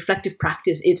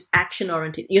practice. It's action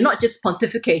oriented. You're not just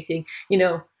pontificating,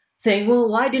 saying, well,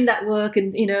 why didn't that work?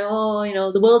 And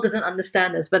the world doesn't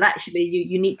understand us. But actually,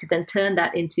 you need to then turn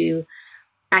that into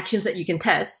actions that you can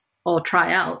test or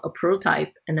try out or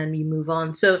prototype, and then you move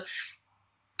on. So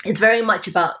it's very much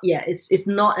about, it's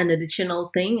not an additional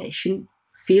thing. It shouldn't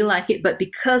feel like it, but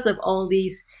because of all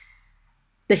these,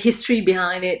 the history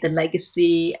behind it, the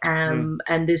legacy, and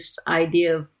this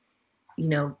idea of,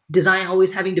 design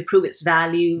always having to prove its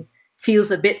value, feels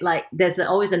a bit like there's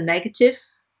always a negative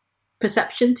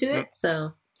perception to it.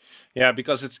 So yeah,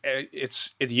 because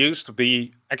it used to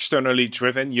be externally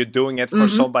driven. You're doing it for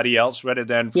somebody else rather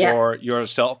than for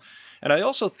yourself. And I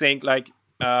also think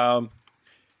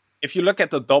if you look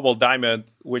at the double diamond,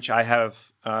 which I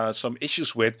have some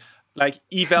issues with, like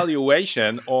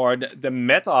evaluation or the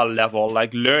meta level,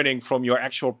 like learning from your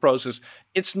actual process,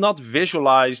 it's not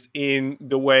visualized in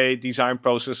the way design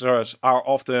processes are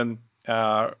often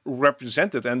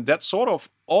represented. And that sort of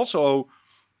also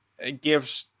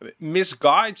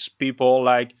misguides people,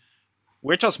 like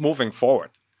we're just moving forward.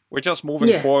 We're just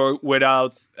moving forward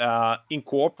without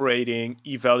incorporating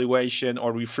evaluation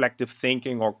or reflective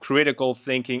thinking or critical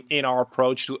thinking in our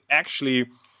approach to actually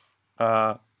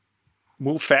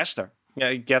move faster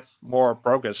get more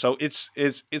progress. So it's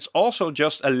also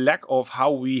just a lack of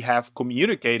how we have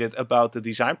communicated about the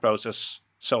design process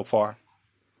so far.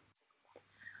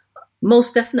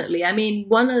 Most definitely. I mean,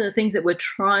 one of the things that we're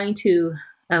trying to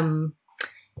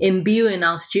imbue in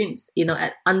our students,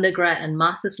 at undergrad and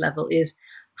master's level is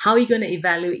how are you going to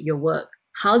evaluate your work?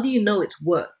 How do you know it's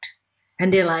worked?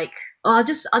 And they're like, oh,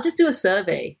 I'll just do a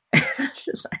survey.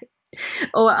 Just like,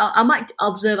 or I might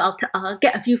observe. I'll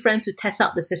get a few friends to test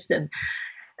out the system.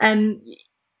 And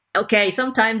okay,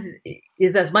 sometimes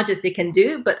is as much as they can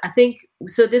do, but I think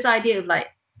so. This idea of like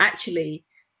actually,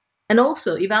 and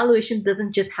also evaluation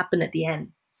doesn't just happen at the end;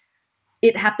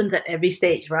 it happens at every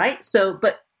stage, right? So,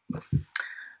 but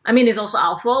I mean, it's also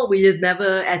our fault. We just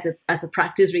never, as a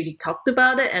practice, really talked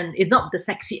about it, and it's not the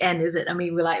sexy end, is it? I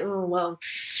mean, we're like, oh well,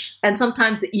 and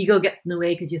sometimes the ego gets in the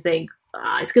way because you think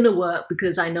it's going to work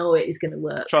because I know it is going to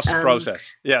work. Trust the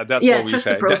process. Yeah, that's what we say. Trust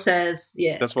the process.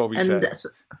 That's what we say.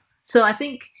 So I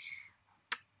think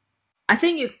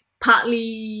it's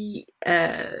partly,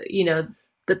 the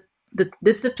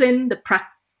discipline, the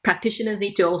practitioners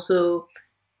need to also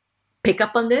pick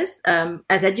up on this.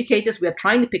 As educators, we are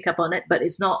trying to pick up on it, but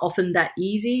it's not often that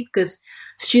easy because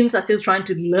students are still trying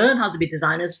to learn how to be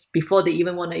designers before they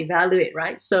even want to evaluate,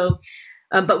 right? So,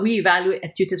 but we evaluate,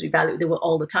 as tutors, we evaluate the work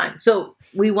all the time. So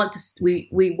we want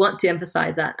to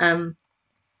emphasize that,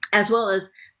 as well as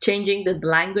changing the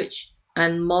language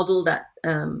and model that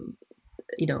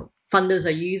funders are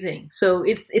using. So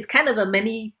it's kind of a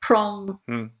many prong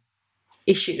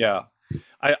issue. Yeah.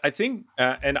 I think,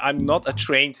 and I'm not a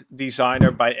trained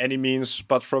designer by any means,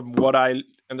 but from what I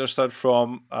understood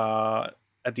from a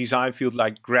design field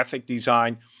like graphic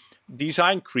design,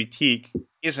 design critique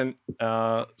is an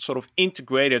sort of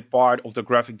integrated part of the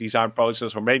graphic design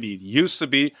process, or maybe it used to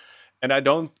be. And I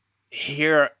don't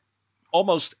hear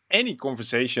almost any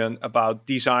conversation about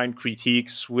design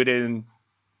critiques within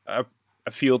a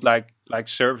field like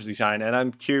service design. And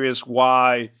I'm curious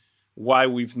why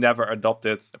we've never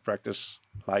adopted a practice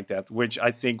like that, which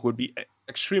I think would be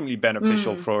extremely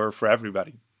beneficial for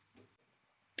everybody.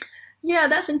 Yeah,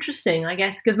 that's interesting, I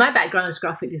guess, because my background is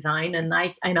graphic design, and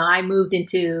I moved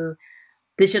into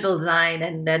digital design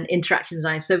and then interaction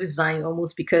design, service design,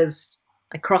 almost because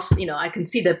I can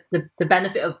see the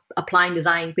benefit of applying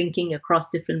design thinking across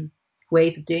different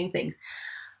ways of doing things.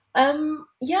 I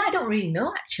don't really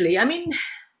know, actually. I mean,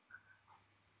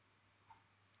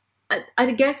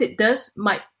 I guess it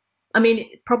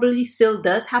probably still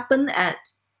does happen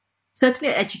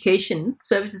certainly at education,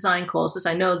 service design courses.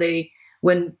 I know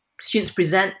when students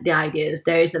present the ideas,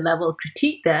 there is a level of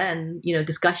critique there and,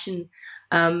 discussion.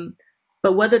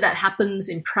 But whether that happens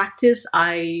in practice,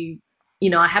 I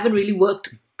haven't really worked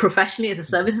professionally as a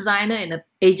service designer in an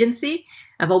agency.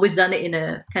 I've always done it in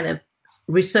a kind of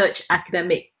research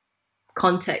academic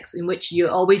context in which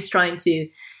you're always trying to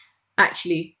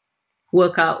actually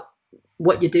work out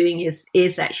what you're doing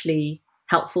is actually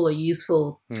helpful or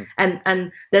useful.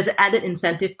 And there's an added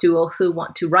incentive to also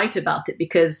want to write about it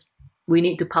because we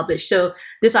need to publish. So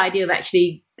this idea of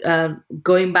actually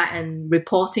going back and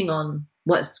reporting on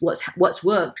what's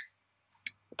worked,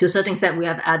 to a certain extent, we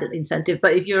have added incentive.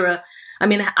 But if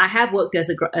I have worked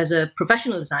as a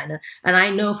professional designer, and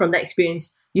I know from that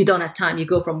experience, you don't have time. You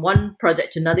go from one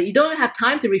project to another. You don't have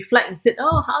time to reflect and say,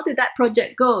 oh, how did that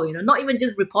project go? Not even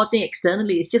just reporting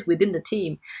externally. It's just within the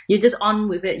team. You're just on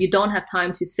with it. You don't have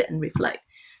time to sit and reflect.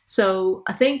 So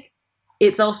I think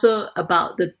it's also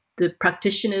about the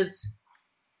practitioners,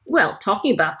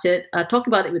 talking about it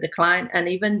with the client, and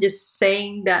even just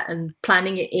saying that and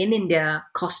planning it in their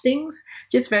costings,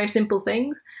 just very simple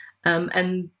things.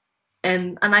 And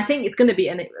I think it's going to be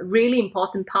a really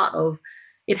important part of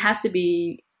it. Has to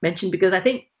be mentioned because I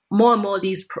think more and more of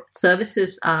these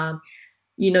services are,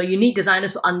 you need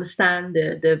designers to understand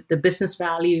the business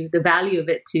value, the value of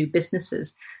it to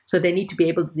businesses. So they need to be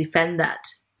able to defend that.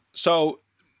 So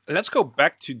let's go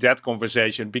back to that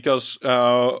conversation because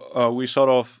we sort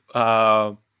of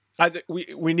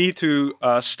we need to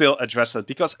still address that,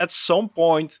 because at some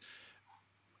point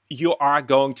you are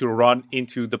going to run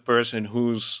into the person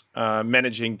who's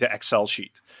managing the Excel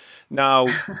sheet. Now,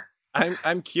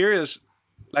 I'm curious,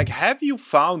 have you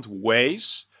found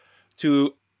ways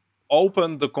to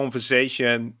open the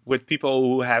conversation with people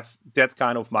who have that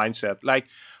kind of mindset?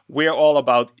 We're all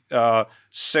about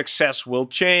success will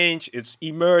change. It's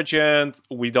emergent.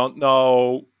 We don't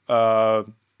know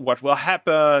what will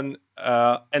happen.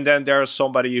 And then there's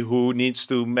somebody who needs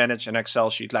to manage an Excel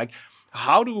sheet.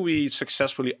 How do we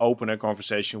successfully open a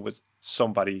conversation with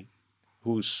somebody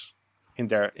who's in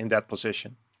that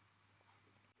position?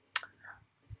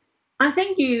 I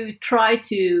think you try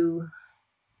to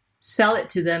sell it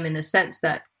to them in a sense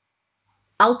that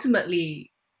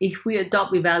ultimately, if we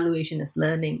adopt evaluation as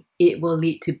learning, it will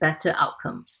lead to better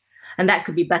outcomes. And that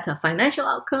could be better financial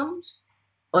outcomes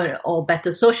or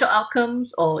better social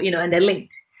outcomes, or, and they're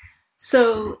linked.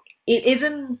 So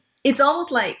it's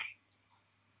almost like,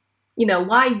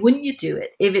 why wouldn't you do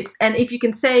it? If you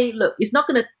can say, look, it's not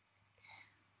going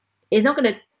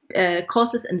to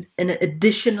cost us an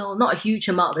additional, not a huge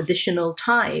amount of additional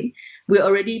time. We're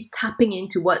already tapping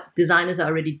into what designers are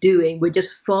already doing. We're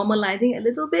just formalizing it a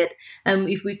little bit. And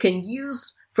if we can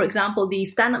use, for example,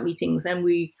 these stand-up meetings, and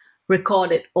we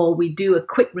record it, or we do a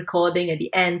quick recording at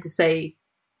the end to say,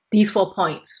 these 4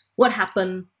 points, what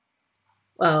happened,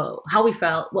 how we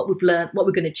felt, what we've learned, what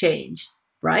we're going to change,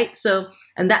 right? So,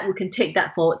 and that we can take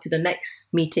that forward to the next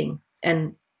meeting.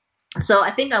 And so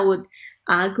I think I would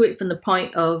argue it from the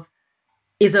point of,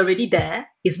 it's already there.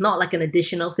 It's not like an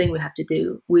additional thing we have to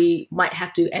do. We might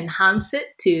have to enhance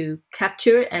it to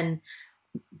capture it and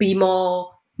be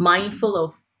more mindful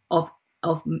of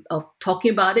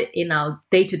talking about it in our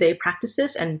day-to-day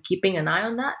practices and keeping an eye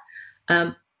on that.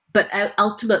 But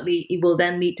ultimately, it will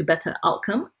then lead to better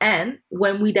outcome. And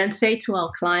when we then say to our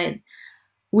client,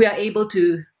 we are able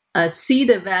to see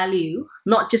the value,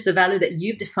 not just the value that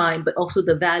you've defined, but also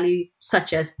the value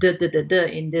such as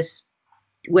in this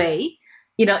way.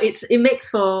 It makes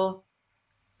for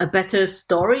a better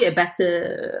story, a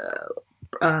better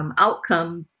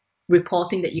outcome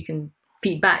reporting that you can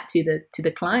feed back to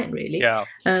the client. Really, yeah.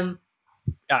 And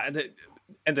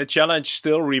the challenge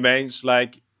still remains,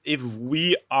 like, if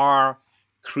we are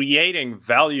creating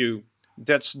value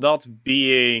that's not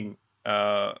being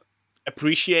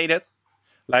appreciated,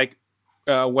 like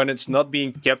when it's not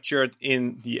being captured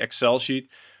in the Excel sheet,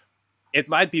 it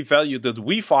might be value that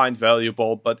we find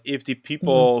valuable, but if the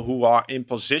people who are in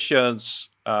positions,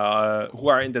 who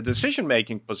are in the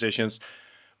decision-making positions,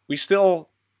 we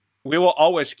will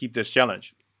always keep this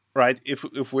challenge, right?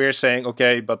 If we're saying,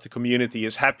 okay, but the community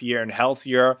is happier and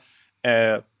healthier,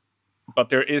 but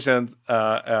there isn't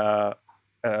a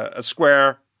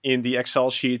square in the Excel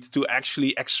sheet to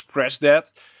actually express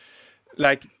that.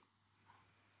 Like,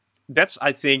 that's,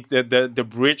 I think, the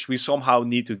bridge we somehow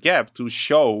need to get to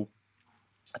show,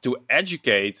 to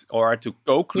educate, or to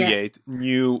co-create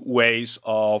new ways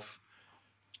of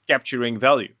capturing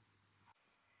value.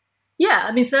 Yeah,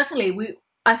 I mean, certainly,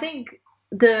 I think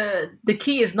the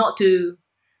key is not to,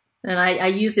 and I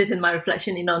use this in my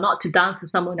reflection, not to dance to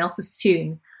someone else's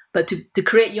tune, but to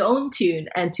create your own tune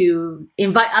and to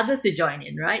invite others to join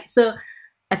in, right? So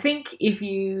I think if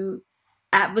you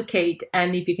advocate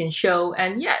and if you can show,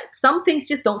 and some things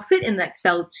just don't fit in an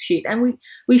Excel sheet, and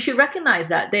we should recognize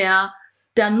that there are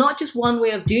not just one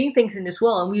way of doing things in this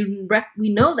world, and we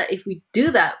know that if we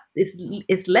do that,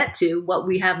 it's led to what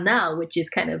we have now, which is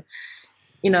kind of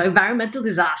environmental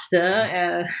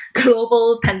disaster,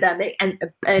 global pandemic, and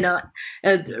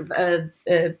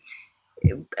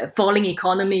falling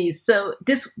economies. So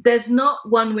there's not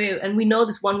one way, and we know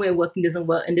this one way of working doesn't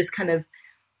work, and this kind of,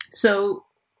 so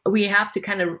we have to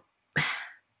kind of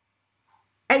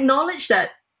acknowledge that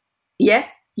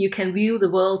yes, you can view the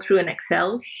world through an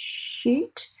Excel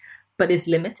sheet, but it's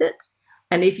limited.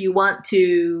 And if you want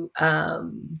to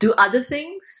do other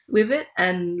things with it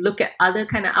and look at other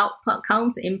kind of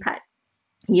outcomes, impact,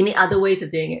 you need other ways of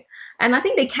doing it. And I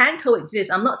think they can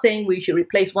coexist. I'm not saying we should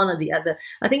replace one or the other.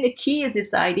 I think the key is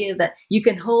this idea that you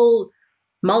can hold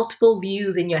multiple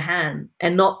views in your hand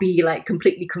and not be like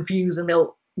completely confused and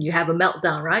you have a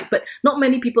meltdown, right? But not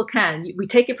many people can. We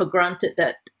take it for granted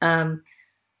that,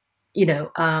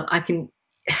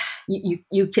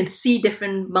 you can see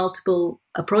different multiple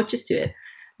approaches to it.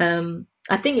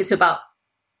 I think it's about,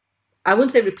 I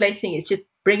wouldn't say replacing, it's just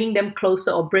bringing them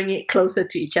closer or bringing it closer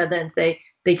to each other and say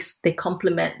they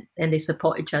complement and they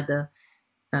support each other.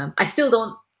 I still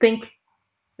don't think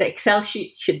the Excel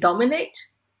sheet should dominate,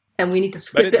 and we need to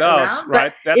flip it does, around.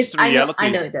 Right? That's the reality. I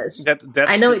know it does.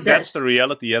 That's the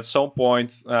reality. At some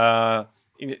point,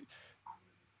 in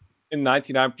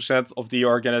 99% of the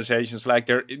organizations,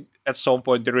 at some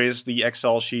point there is the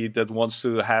Excel sheet that wants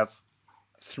to have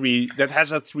that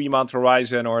has a 3-month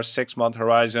horizon or a 6-month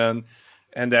horizon,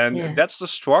 and then that's the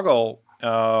struggle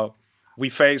we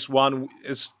face. One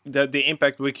is that the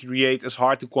impact we create is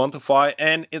hard to quantify,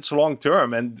 and it's long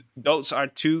term, and those are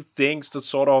two things that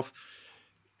sort of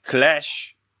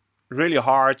clash really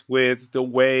hard with the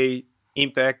way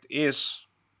impact is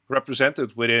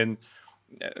represented within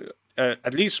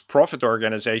at least profit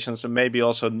organizations, and maybe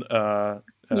also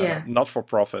not for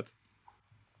profit.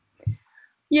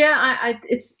 Yeah,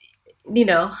 it's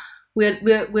we're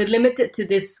limited to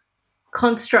this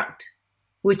construct,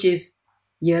 which is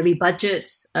yearly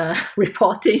budgets,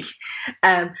 reporting,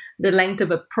 the length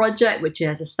of a project, which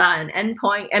has a start and end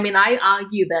point. I mean, I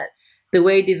argue that the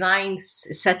way design's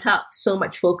set up, so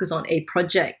much focus on a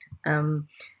project,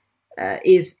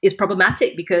 is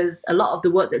problematic, because a lot of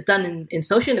the work that's done in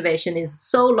social innovation is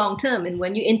so long term, and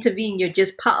when you intervene, you're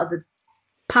just part of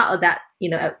that,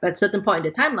 at a certain point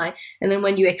in the timeline, and then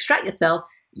when you extract yourself,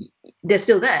 they're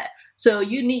still there. So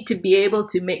you need to be able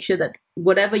to make sure that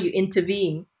whatever you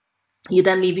intervene, you're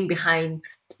then leaving behind,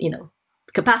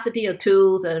 capacity or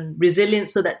tools and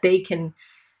resilience, so that they can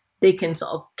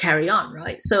sort of carry on,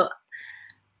 right? So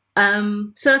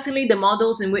certainly the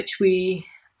models in which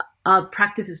our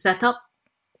practice is set up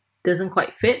doesn't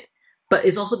quite fit, but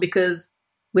it's also because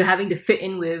we're having to fit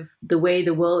in with the way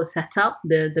the world is set up,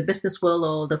 the business world,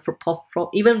 or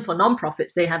even for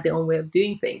non-profits, they have their own way of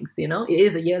doing things. It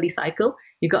is a yearly cycle.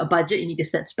 You got a budget, you need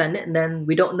to spend it, and then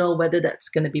we don't know whether that's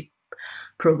going to be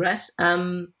progress.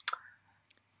 And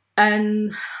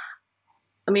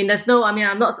I mean,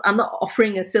 I'm not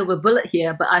offering a silver bullet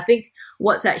here, but I think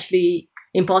what's actually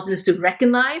important is to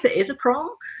recognize it is a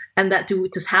problem, and that to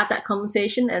just have that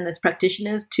conversation, and as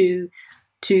practitioners to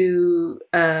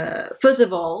first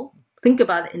of all think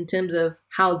about it in terms of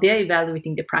how they're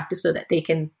evaluating the practice, so that they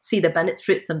can see the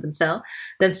benefits of themselves.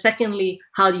 Then secondly,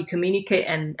 how do you communicate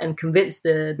and convince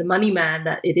the money man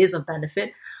that it is of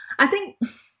benefit? I think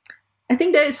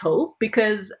there is hope,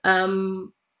 because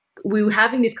we were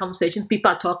having these conversations.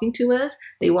 People are talking to us.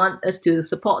 They want us to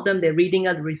support them. They're reading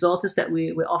out the resources that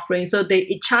we're offering. So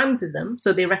it chimes with them.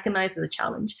 So they recognize it as a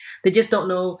challenge. They just don't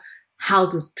know how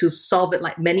to solve it,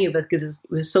 like many of us, because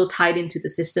we're so tied into the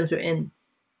systems we're in.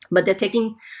 But they're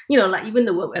taking, like even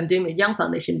the work I'm doing with Young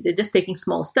Foundation, they're just taking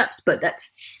small steps, but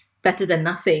that's better than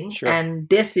nothing. Sure. And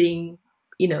they're seeing,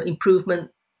 improvement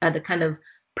at the kind of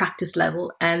practice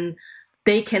level. And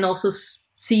they can also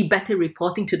see better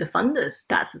reporting to the funders.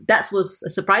 That was a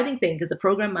surprising thing, because the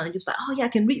program manager's like, oh yeah, I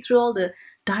can read through all the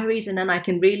diaries, and then I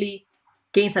can really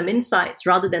gain some insights,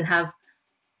 rather than have,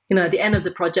 at the end of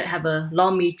the project, have a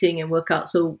long meeting and work out.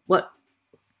 So what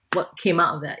came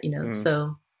out of that,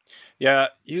 So yeah,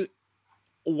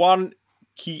 one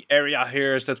key area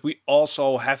here is that we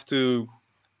also have to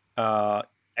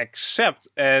accept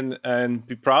and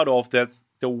be proud of that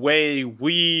the way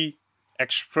we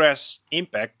express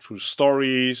impact through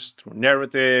stories, through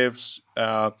narratives,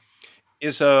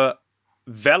 is a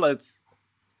valid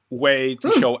way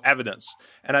to show evidence.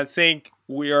 And I think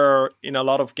we are, in a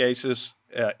lot of cases,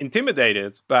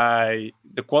 intimidated by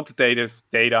the quantitative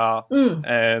data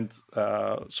and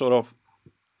sort of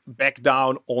back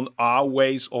down on our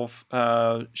ways of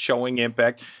showing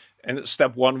impact. And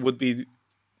step one would be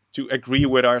to agree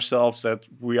with ourselves that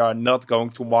we are not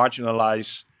going to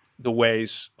marginalize the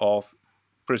ways of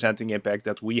presenting impact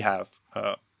that we have.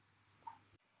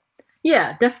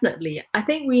 Yeah, definitely. I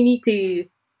think we need to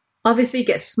obviously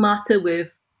get smarter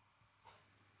with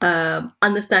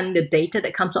understanding the data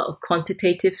that comes out of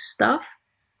quantitative stuff,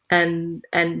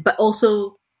 but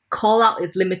also call out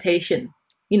its limitation.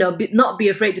 Not be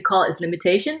afraid to call it its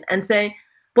limitation and say,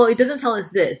 well, it doesn't tell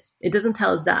us this, it doesn't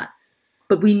tell us that.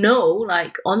 But we know,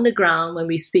 like on the ground, when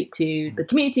we speak to the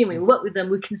community and we work with them,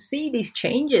 we can see these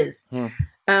changes.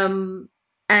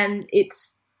 And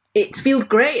it feels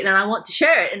great, and I want to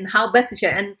share it, and how best to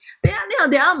share it.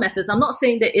 And there are methods. I'm not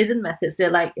saying there isn't methods.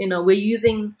 They're like, we're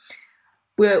using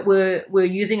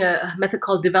a method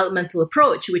called developmental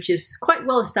approach, which is quite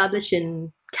well established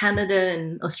in Canada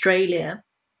and Australia.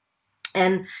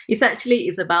 And essentially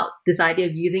it's about this idea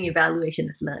of using evaluation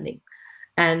as learning.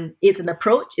 And it's an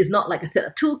approach. It's not like a set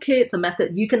of toolkits, a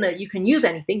method. You can use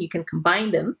anything. You can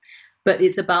combine them. But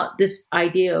it's about this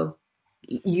idea of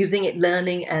using it,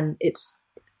 learning, and it's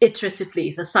iteratively,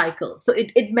 it's a cycle. So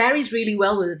it marries really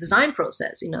well with the design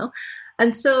process,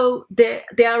 And so there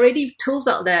are already tools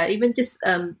out there, even just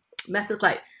methods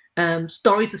like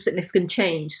stories of significant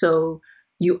change. So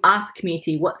you ask the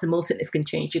community, what's the most significant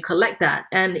change? You collect that,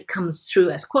 and it comes through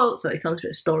as quotes, or it comes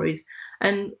through as stories.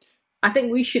 And I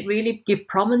think we should really give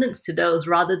prominence to those,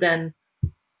 rather than,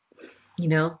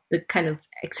 the kind of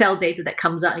Excel data that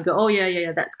comes out and go, oh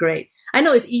yeah, that's great. I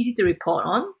know it's easy to report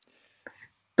on,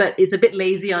 but it's a bit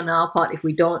lazy on our part if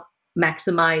we don't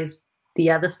maximize the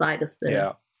other side of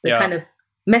the kind of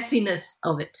messiness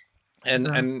of it.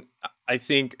 And I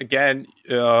think, again,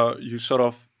 you sort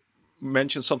of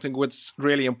mentioned something that's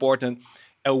really important.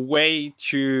 A way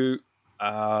to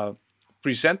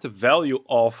present the value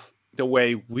of the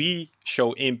way we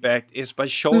show impact is by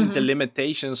showing the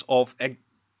limitations of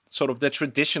sort of the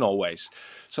traditional ways.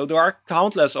 So there are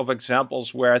countless of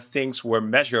examples where things were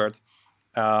measured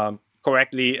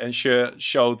correctly and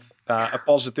showed a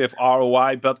positive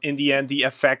ROI, but in the end, the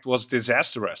effect was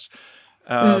disastrous.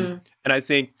 And I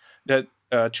think that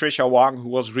Trisha Wang, who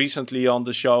was recently on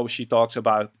the show, she talks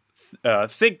about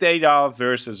thick data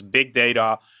versus big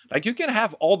data. Like, you can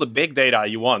have all the big data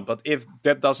you want, but if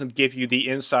that doesn't give you the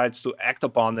insights to act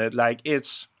upon it, like,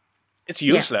 it's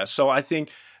useless. Yeah. So I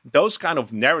think those kind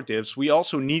of narratives we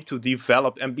also need to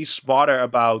develop and be smarter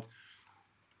about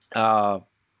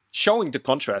showing the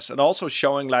contrast, and also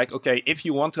showing, like, okay, if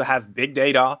you want to have big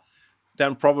data,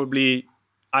 then probably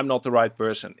I'm not the right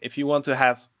person. If you want to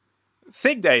have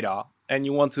thick data and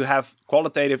you want to have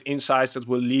qualitative insights that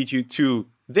will lead you to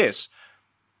this,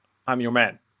 I'm your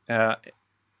man.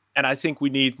 And I think we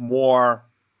need more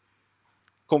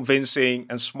convincing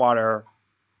and smarter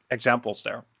examples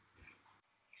there.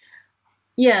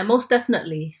 Yeah, most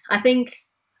definitely. I think,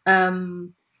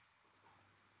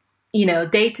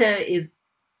 data is,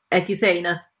 as you say,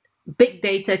 big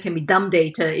data can be dumb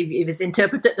data if it's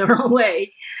interpreted the wrong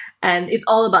way. And it's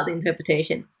all about the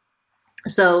interpretation.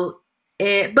 So,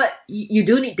 but you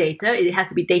do need data. It has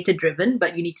to be data driven,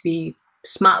 but you need to be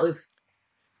smart with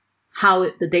how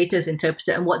the data is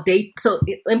interpreted and what data. So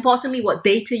importantly, what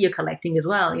data you're collecting as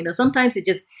well. Sometimes you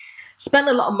just spend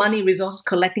a lot of money, resources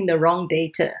collecting the wrong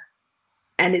data,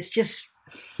 and it's just,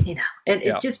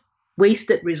 it's just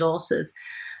wasted resources.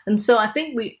 And so I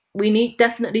think we need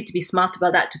definitely to be smart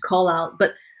about that, to call out.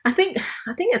 But I think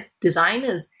as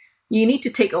designers, you need to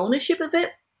take ownership of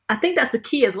it. I think that's the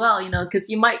key as well, because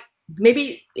you might,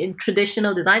 maybe in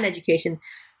traditional design education,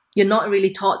 you're not really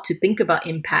taught to think about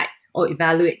impact or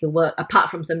evaluate the work apart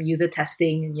from some user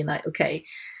testing, and you're like, okay,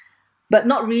 but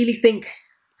not really think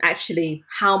actually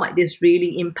how might this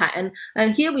really impact.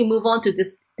 And here we move on to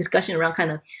this discussion around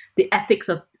kind of the ethics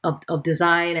of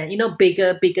design and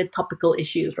bigger topical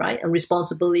issues, right? And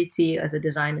responsibility as a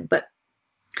designer. But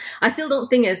I still don't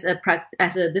think as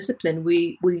a discipline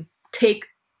we take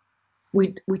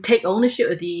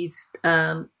ownership of these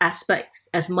aspects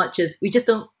as much as we just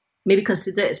don't maybe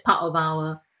consider it as part of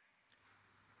our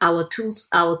tools,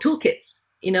 our toolkits.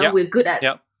 We're good at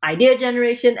idea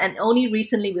generation, and only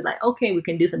recently we're like, okay, we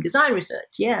can do some design research.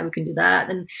 Yeah, we can do that,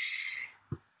 and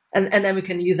then we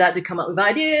can use that to come up with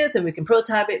ideas, and we can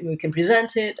prototype it, and we can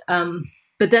present it.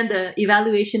 But then the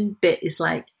evaluation bit is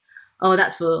like, oh,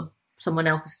 that's for someone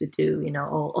else to do,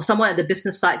 or someone at the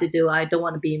business side to do. I don't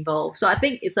want to be involved. So I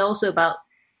think it's also about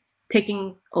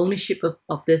taking ownership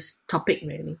of this topic,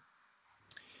 really.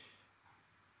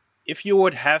 If you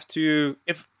would have to,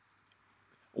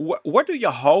 what do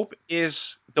you hope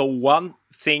is the one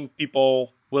thing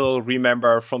people will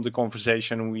remember from the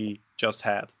conversation we just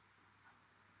had?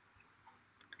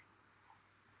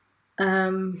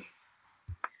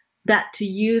 That to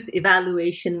use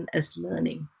evaluation as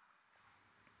learning.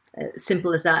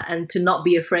 Simple as that, and to not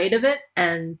be afraid of it,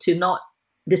 and to not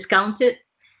discount it,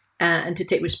 and to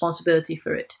take responsibility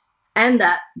for it, and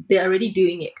that they're already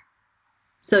doing it.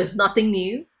 So it's nothing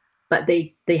new, but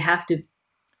they have to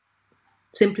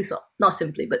not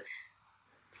simply, but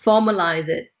formalize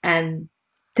it and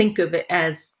think of it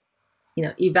as,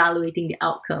 evaluating the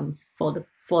outcomes for the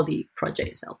project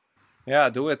itself. Yeah,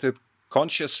 do it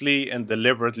consciously and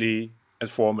deliberately and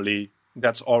formally.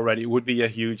 That's already would be a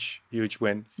huge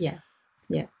win. Yeah.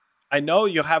 I know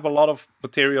you have a lot of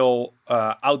material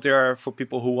out there for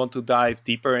people who want to dive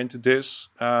deeper into this.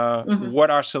 What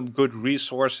are some good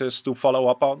resources to follow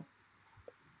up on?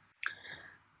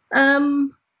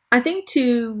 I think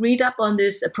to read up on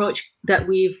this approach that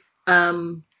we've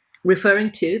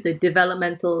referring to, the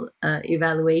developmental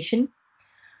evaluation,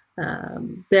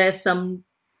 there's some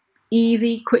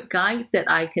easy, quick guides that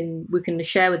we can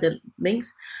share with the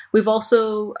links. We've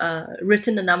also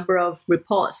written a number of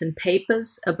reports and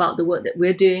papers about the work that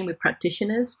we're doing with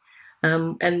practitioners,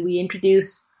 and we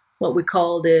introduce what we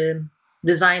call the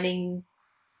Designing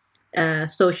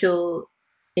Social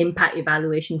Impact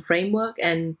Evaluation Framework,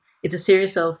 and it's a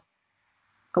series of,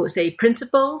 I would say,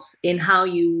 principles in how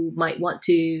you might want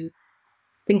to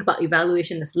think about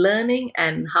evaluation as learning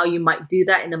and how you might do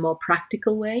that in a more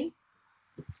practical way.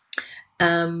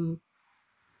 And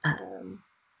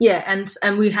we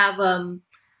have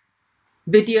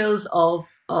videos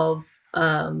of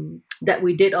that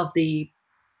we did of the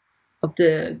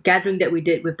gathering that we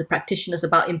did with the practitioners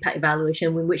about impact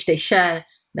evaluation, in which they share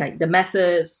like the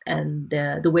methods and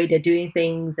the way they're doing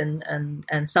things and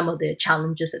some of the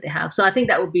challenges that they have. So I think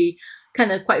that would be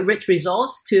kind of quite rich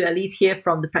resource to at least hear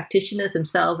from the practitioners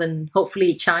themselves, and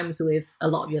hopefully it chimes with a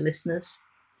lot of your listeners.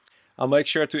 I'll make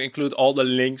sure to include all the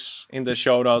links in the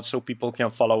show notes so people can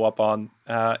follow up on.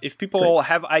 If people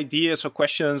have ideas or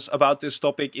questions about this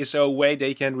topic, is there a way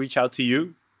they can reach out to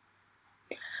you?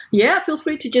 Yeah, feel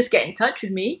free to just get in touch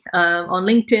with me on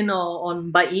LinkedIn or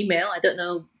by email. I don't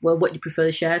know what you prefer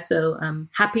to share, so I'm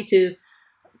happy to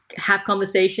have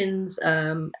conversations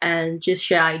and just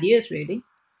share ideas, really.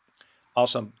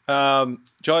 Awesome.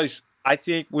 Joyce, I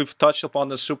think we've touched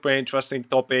upon a super interesting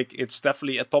topic. It's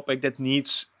definitely a topic that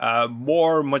needs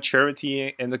more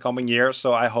maturity in the coming years.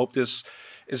 So I hope this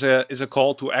is a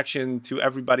call to action to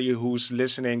everybody who's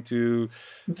listening to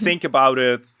think about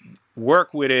it,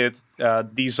 work with it,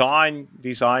 design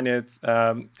it.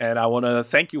 And I want to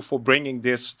thank you for bringing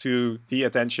this to the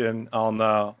attention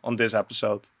on this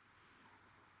episode.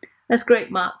 That's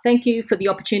great, Mark. Thank you for the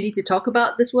opportunity to talk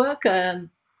about this work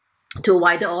to a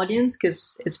wider audience,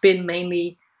 because it's been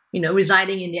mainly,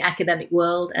 residing in the academic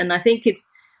world. And I think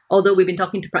although we've been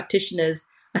talking to practitioners,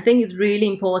 I think it's really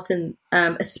important,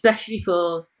 especially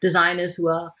for designers who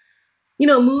are,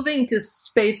 moving to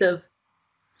space of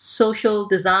social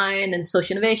design and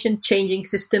social innovation, changing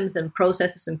systems and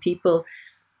processes and people.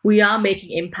 We are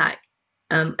making impact.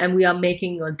 And we are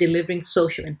making or delivering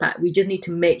social impact. We just need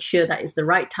to make sure that it's the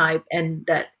right type and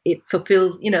that it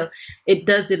fulfills, it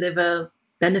does deliver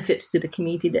benefits to the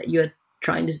community that you're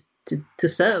trying to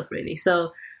serve, really.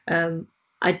 So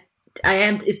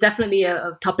it's definitely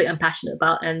a topic I'm passionate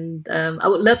about. And I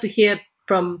would love to hear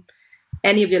from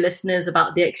any of your listeners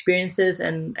about their experiences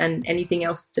and anything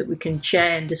else that we can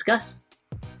share and discuss.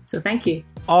 So thank you.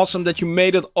 Awesome that you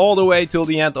made it all the way till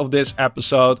the end of this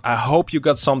episode. I hope you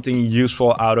got something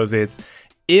useful out of it.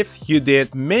 If you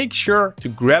did, make sure to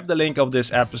grab the link of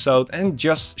this episode and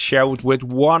just share it with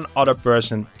one other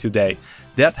person today.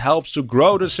 That helps to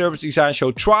grow the Service Design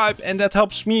Show tribe, and that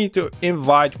helps me to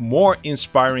invite more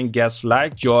inspiring guests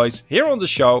like Joyce here on the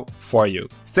show for you.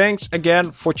 Thanks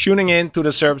again for tuning in to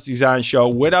the Service Design Show.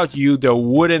 Without you, there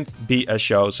wouldn't be a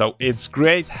show. So it's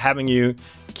great having you.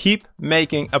 Keep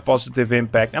making a positive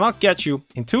impact, and I'll catch you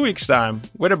in 2 weeks' time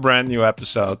with a brand new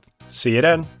episode. See you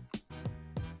then.